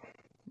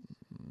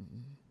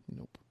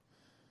 Nope.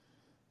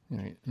 All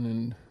right. And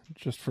then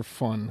just for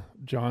fun,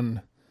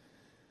 John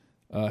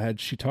had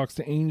She Talks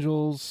to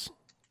Angels,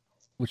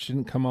 which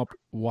didn't come up.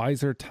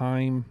 Wiser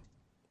Time.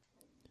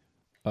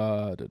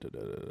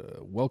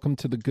 Welcome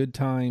to the Good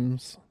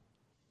Times.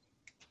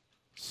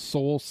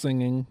 Soul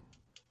Singing.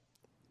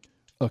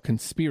 A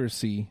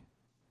Conspiracy.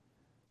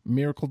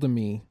 Miracle to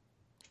Me.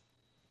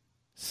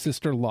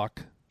 Sister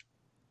Luck.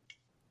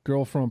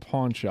 Girl from a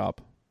Pawn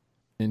Shop.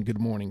 And Good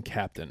Morning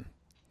Captain.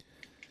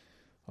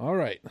 All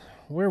right.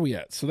 Where are we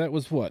at? So that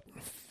was what?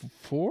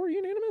 4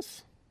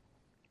 unanimous?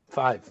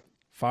 5.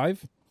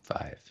 5?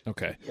 5.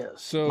 Okay.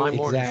 Yes. So my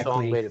morning Exactly.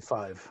 song made it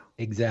 5.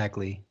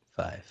 Exactly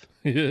 5.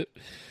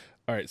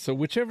 All right. So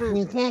whichever.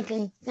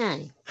 Exactly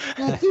 5.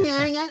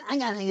 I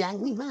got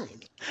exactly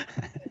 5.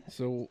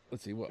 So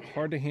let's see what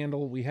hard to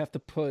handle. We have to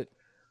put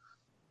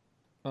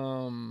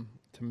to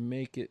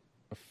make it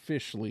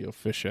officially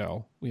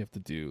official. We have to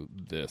do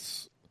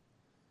this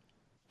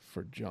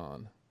for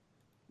John,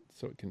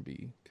 so it can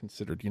be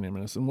considered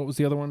unanimous. And what was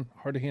the other one?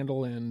 Hard to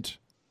handle and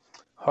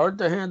Hard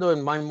to handle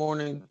in my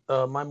morning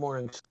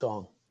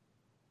song.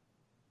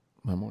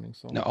 My Morning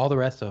Song. No, all the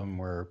rest of them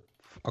were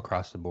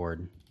across the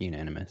board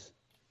unanimous.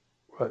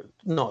 Right.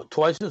 No,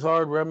 Twice as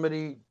Hard,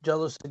 Remedy,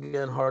 Jealous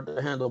Again, Hard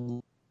to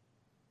Handle,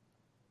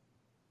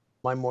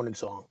 My Morning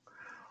Song.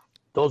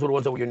 Those were the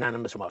ones that were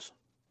unanimous from us.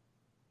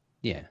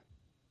 Yeah.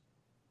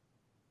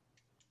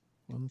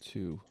 1,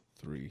 2,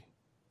 3.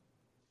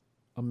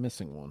 I'm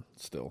missing one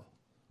still.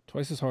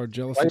 Twice as Hard,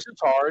 Jealous. Twice as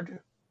Hard,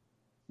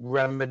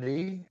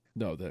 Remedy,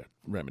 No, the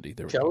Remedy.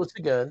 There we Jealous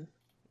Again.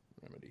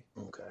 go. Remedy.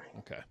 Okay.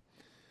 Okay.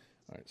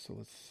 All right, so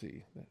let's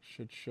see. That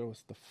should show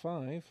us the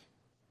 5.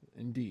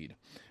 Indeed.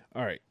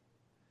 All right.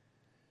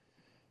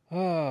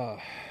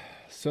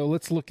 So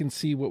let's look and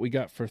see what we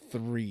got for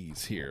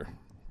 3s here.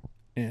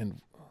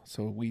 And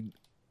so we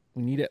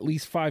need at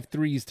least 5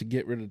 3s to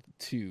get rid of the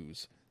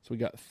 2s. So we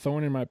got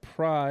Thorn in My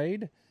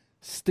Pride,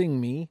 Sting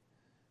Me,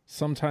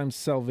 Sometimes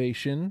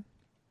Salvation.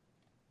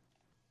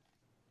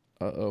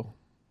 Uh-oh.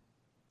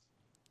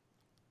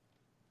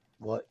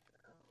 What?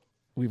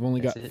 We've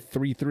only That's got it?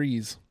 3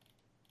 3s.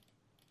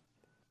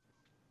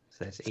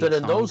 So that's 8 So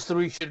then songs. those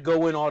 3 should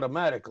go in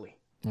automatically.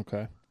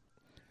 Okay.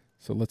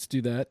 So let's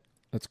do that.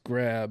 Let's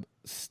grab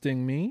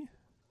Sting Me.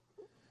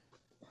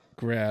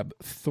 Grab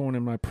Thorn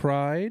in My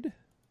Pride.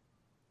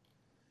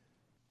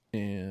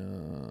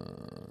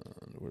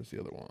 And where's the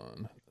other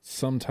one?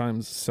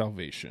 Sometimes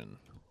Salvation.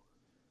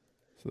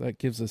 So that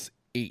gives us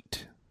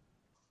 8.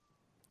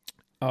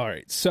 All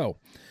right. So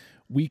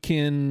we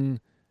can,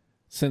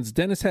 since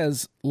Dennis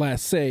has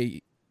last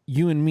say,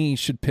 you and me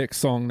should pick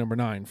song number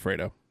 9,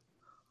 Fredo.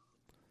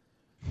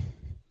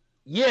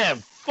 Yeah,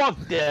 fuck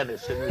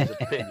Dennis in his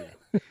opinion.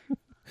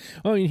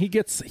 I mean, he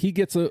gets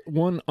a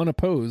one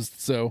unopposed.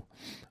 So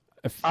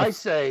I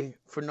say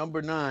for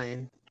number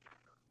 9,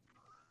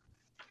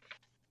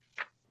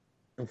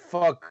 and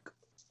fuck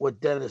what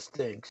Dennis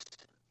thinks,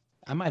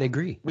 I might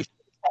agree. We-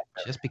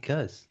 Just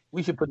because.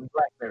 we should put in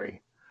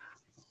Blackberry.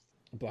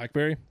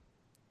 Blackberry.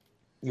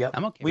 Yep.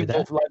 I'm okay We with that.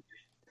 both like it.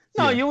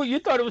 No, Yeah. you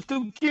thought it was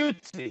too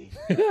cutesy.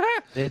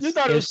 It's, You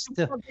thought it was it's too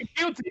still, fucking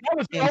cutesy. That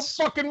was no It's-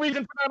 fucking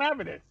reason for not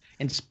having it.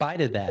 in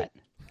spite of that,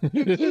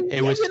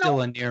 it was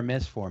still a near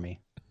miss for me.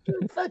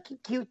 Fucking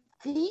cute.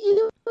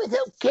 It was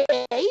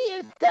okay.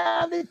 It's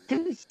all the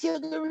too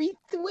sugary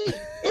sweet.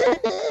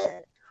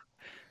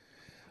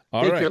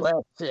 All Take right. your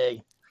last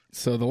say.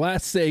 So the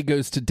last say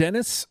goes to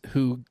Dennis,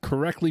 who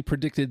correctly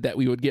predicted that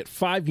we would get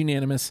 5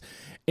 unanimous.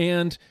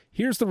 And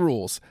here's the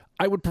rules.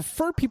 I would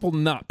prefer people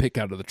not pick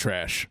out of the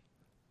trash,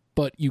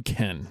 but you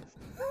can.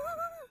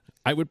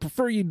 I would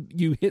prefer you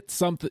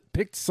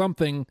picked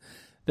something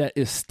that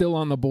is still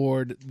on the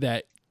board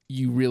that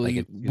you really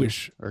Like a 2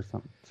 wish. or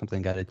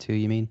something got a 2,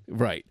 you mean?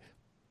 Right.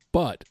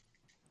 But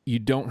you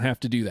don't have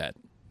to do that.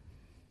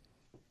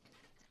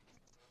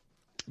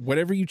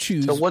 Whatever you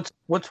choose. So what's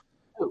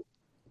All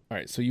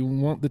right, so you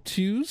want the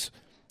 2s.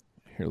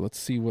 Here, let's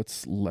see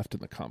what's left in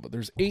the combo.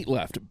 There's 8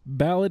 left.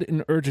 Ballad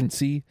and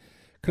Urgency.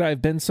 Could I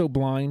Have Been So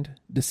Blind?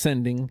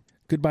 Descending.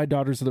 Goodbye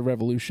Daughters of the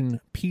Revolution.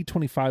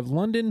 P25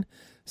 London.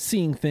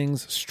 Seeing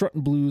Things.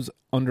 Struttin' Blues.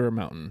 Under a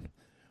Mountain.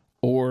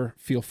 Or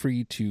feel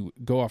free to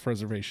go off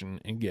reservation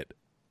and get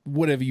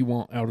whatever you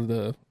want out of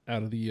the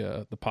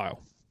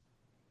pile.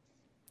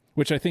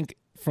 Which I think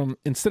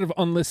instead of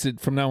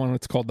unlisted, from now on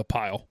it's called the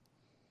pile.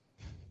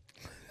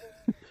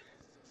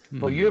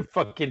 Well, you're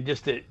fucking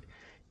just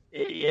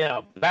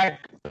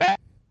back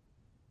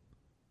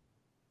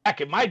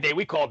in my day,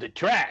 we called it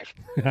trash.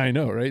 I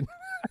know, right?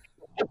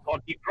 We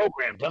called it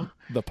deprogrammed, huh?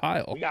 The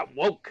pile. We got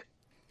woke.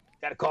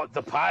 Got to call it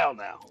the pile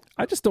now.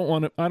 I just don't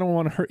want to. I don't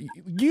want to hurt you.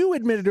 You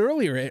admitted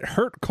earlier it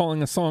hurt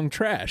calling a song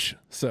trash.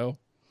 So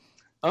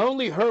I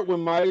only hurt when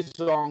my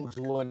songs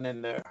went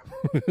in there.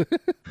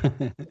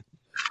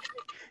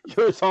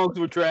 Your songs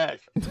were trash.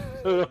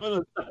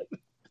 All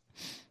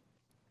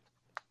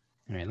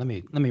right, let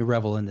me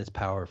revel in this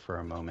power for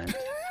a moment.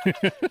 Oh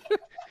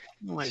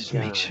my Just God.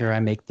 make sure I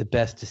make the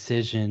best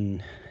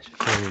decision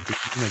for the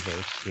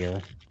universe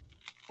here.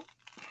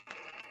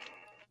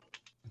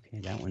 Okay,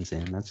 that one's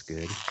in. That's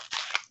good.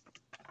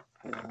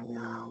 All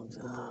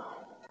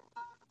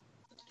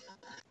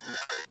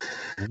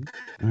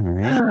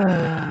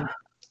right.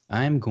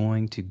 I'm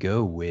going to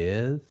go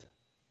with.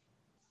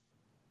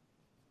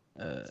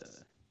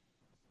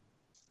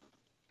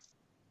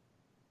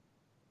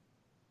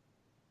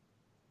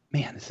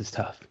 Man, this is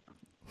tough.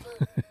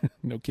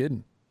 no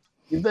kidding.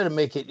 You better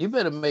make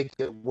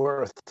it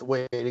worth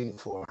waiting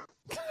for.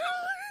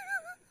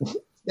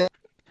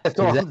 That's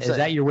all I'm Is saying.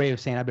 that your way of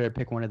saying I better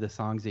pick one of the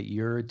songs that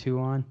you're 2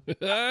 on?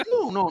 No,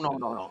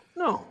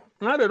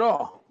 not at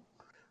all.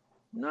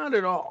 Not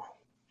at all.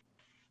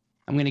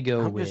 I'm going to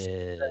go I'm with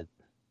just-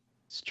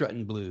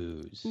 Struttin'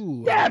 Blues.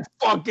 Ooh, That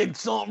fucking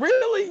song,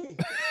 really?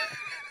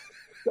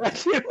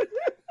 That's your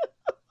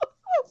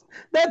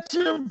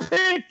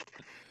pick.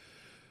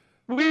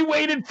 We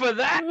waited for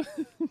that.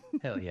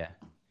 Hell yeah.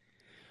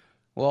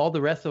 Well, all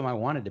the rest of them I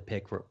wanted to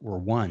pick were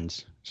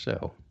ones,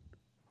 so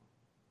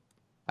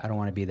I don't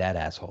want to be that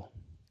asshole.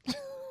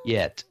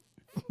 Yet.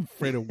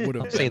 Fredo would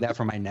I'll have say that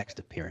for my next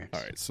appearance.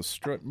 All right, so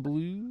Struttin'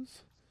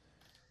 Blues.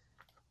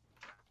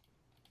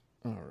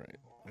 All right,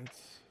 let's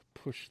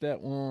push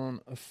that one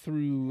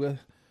through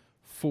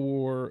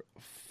for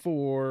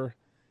 4,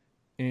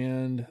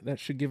 and that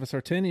should give us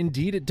our 10.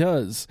 Indeed, it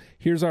does.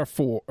 Here's our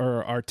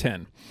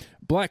 10.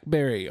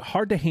 Blackberry,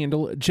 Hard to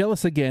Handle,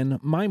 Jealous Again,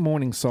 My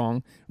Morning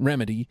Song,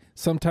 Remedy,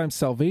 Sometimes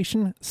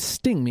Salvation,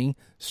 Sting Me,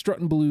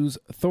 Struttin' Blues,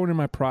 Thorn in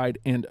My Pride,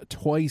 and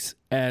Twice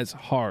as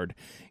Hard.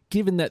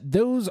 Given that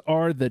those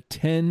are the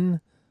 10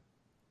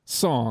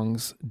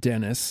 songs,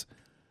 Dennis,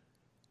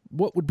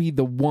 what would be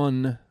the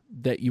one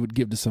that you would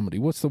give to somebody?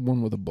 What's the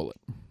one with a bullet?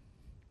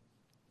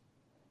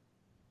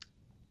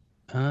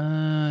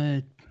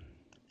 I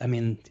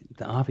mean,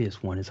 the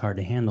obvious one is Hard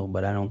to Handle,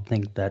 but I don't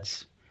think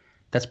that's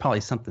probably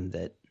something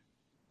that,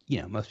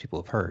 most people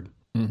have heard.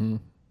 Mm-hmm.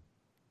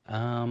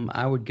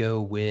 I would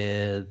go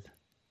with,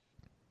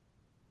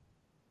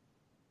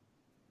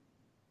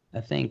 I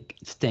think,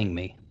 Sting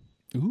Me.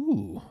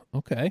 Ooh,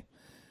 okay.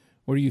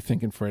 What are you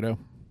thinking, Fredo?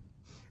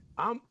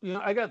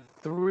 I got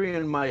 3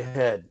 in my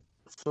head,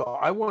 so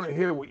I want to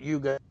hear what you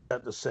got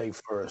to say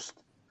first,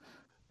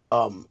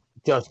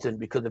 Justin.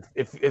 Because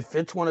if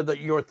it's one of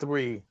your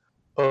 3,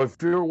 or if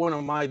you're one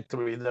of my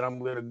 3, then I'm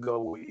gonna go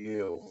with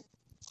you.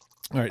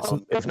 All right,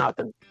 so If not,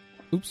 then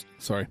oops,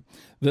 sorry.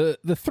 The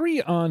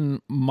 3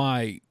 on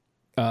my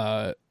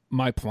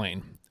my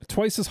plane.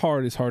 Twice as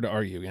Hard is hard to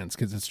argue against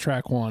because it's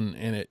track 1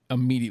 and it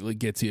immediately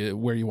gets you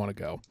where you want to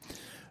go.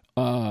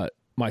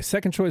 My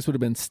second choice would have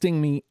been Sting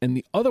Me, and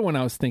the other one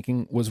I was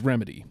thinking was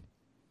Remedy.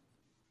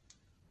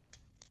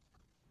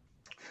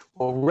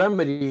 well,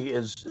 Remedy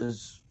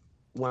is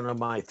one of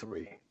my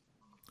 3.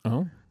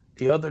 Oh,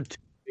 The other 2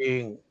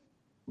 being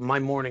My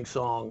Morning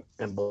Song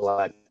and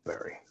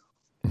Blackberry.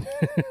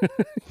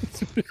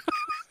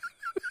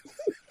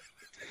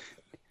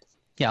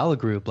 Yeah, I'll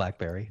agree with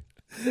Blackberry.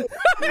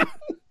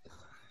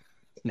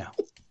 No.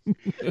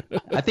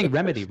 I think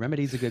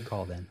Remedy's a good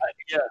call then.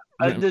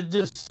 I did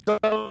just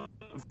stuff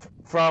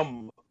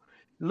from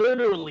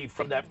literally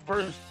from that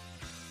first,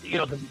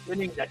 the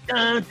beginning, that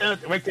dun, dun,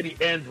 right to the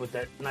end with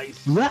that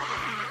nice.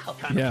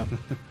 Kind yeah.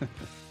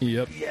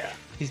 Yep. Yeah.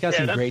 He's got Yeah,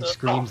 some that's great the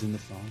screams song. in the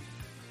song.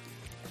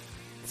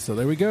 So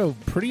there we go.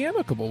 Pretty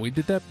amicable. We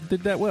did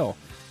that well.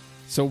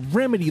 So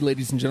Remedy,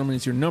 ladies and gentlemen,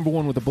 is your number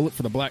 1 with a bullet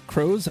for the Black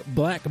Crows.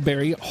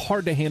 Blackberry,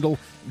 Hard to Handle,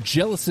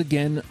 Jealous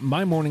Again,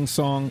 My Morning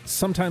Song,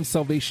 Sometimes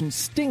Salvation,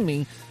 Sting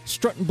Me,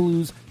 Struttin'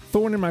 Blues,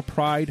 Thorn in My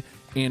Pride,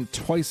 and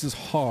Twice as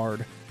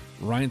Hard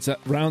rounds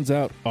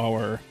out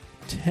our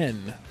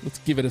 10. Let's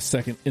give it a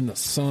second in the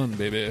sun,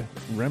 baby.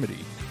 Remedy.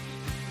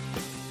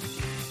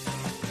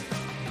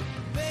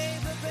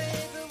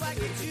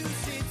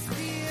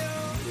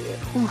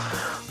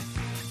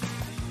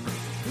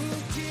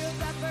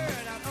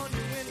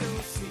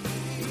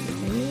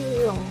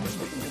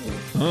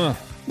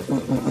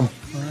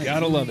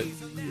 Gotta love it.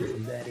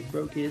 Daddy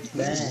broke his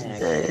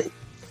back.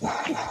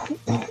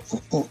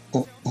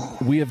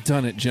 We have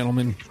done it,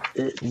 gentlemen.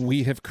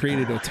 We have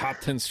created a top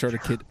 10 starter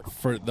kit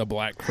for the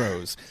Black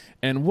Crowes.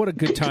 And what a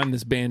good time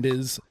this band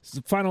is.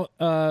 Final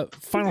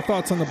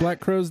thoughts on the Black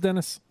Crowes,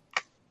 Dennis?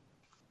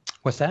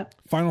 What's that?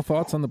 Final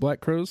thoughts on the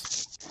Black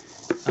Crowes?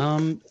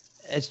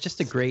 It's just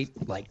a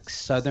great like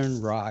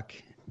Southern rock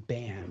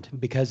band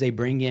because they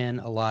bring in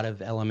a lot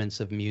of elements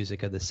of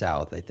music of the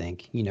South. I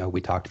think, you know,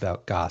 we talked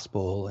about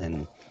gospel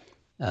and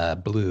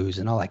blues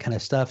and all that kind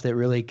of stuff that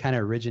really kind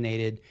of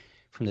originated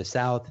from the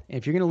South.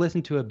 If you're going to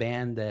listen to a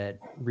band that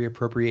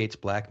reappropriates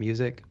black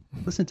music,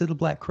 listen to the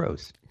Black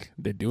Crowes.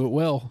 They do it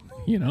well.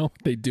 You know,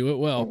 they do it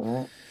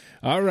well.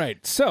 All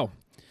right. So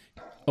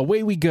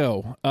away we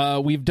go.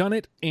 We've done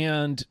it,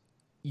 and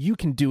you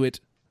can do it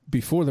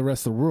before the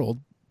rest of the world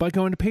by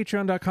going to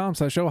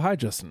patreon.com/oh hi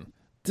Justin.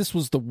 This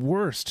was the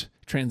worst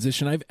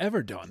transition I've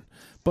ever done.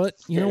 But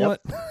you know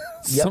what?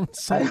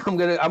 I'm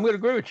gonna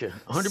agree with you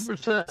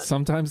 100%.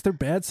 Sometimes they're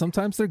bad,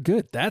 sometimes they're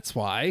good. That's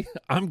why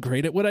I'm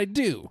great at what I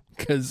do,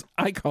 because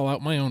I call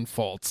out my own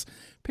faults.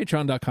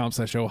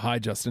 Patreon.com/oh hi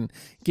Justin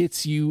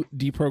gets you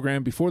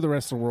deprogrammed before the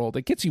rest of the world.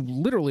 It gets you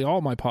literally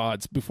all my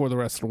pods before the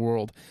rest of the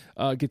world.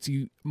 Gets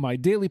you my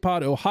daily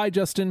pod, Oh Hi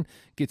Justin,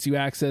 gets you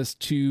access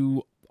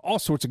to all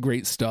sorts of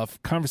great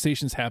stuff,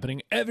 conversations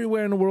happening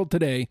everywhere in the world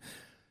today.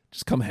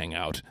 Just come hang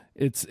out.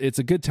 It's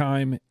a good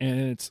time, and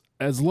it's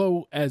as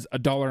low as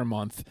 $1 a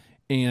month,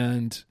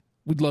 and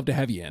we'd love to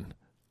have you in.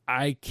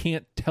 I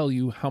can't tell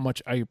you how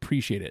much I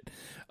appreciate it.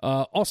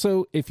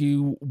 Also, if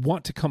you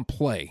want to come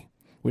play,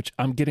 which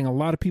I'm getting a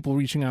lot of people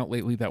reaching out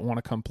lately that want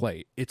to come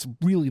play, it's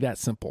really that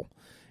simple.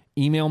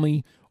 Email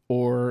me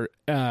or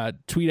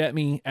tweet at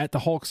me at the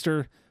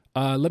Hulkster.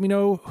 Let me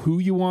know who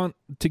you want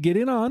to get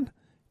in on,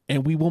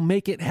 and we will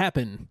make it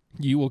happen.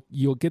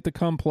 You'll get to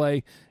come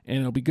play, and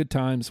it'll be good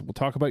times. We'll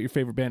talk about your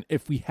favorite band.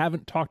 If we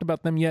haven't talked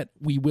about them yet,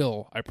 we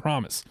will. I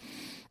promise.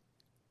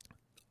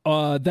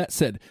 That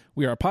said,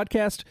 we are a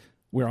podcast.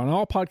 We're on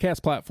all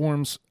podcast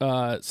platforms.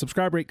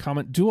 Subscribe, rate,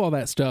 comment, do all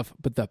that stuff.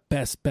 But the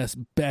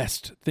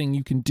best thing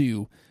you can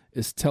do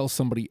is tell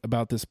somebody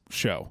about this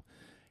show.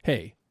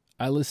 Hey,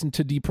 I listened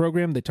to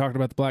Deprogram. They talked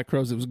about the Black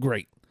Crowes. It was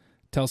great.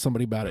 Tell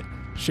somebody about it.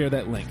 Share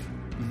that link.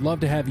 Love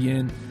to have you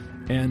in.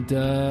 And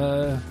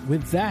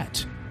with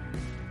that,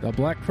 the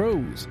Black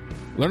Crowes.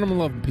 Learn them and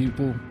love them,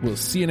 people. We'll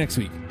see you next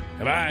week.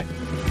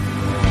 Bye-bye.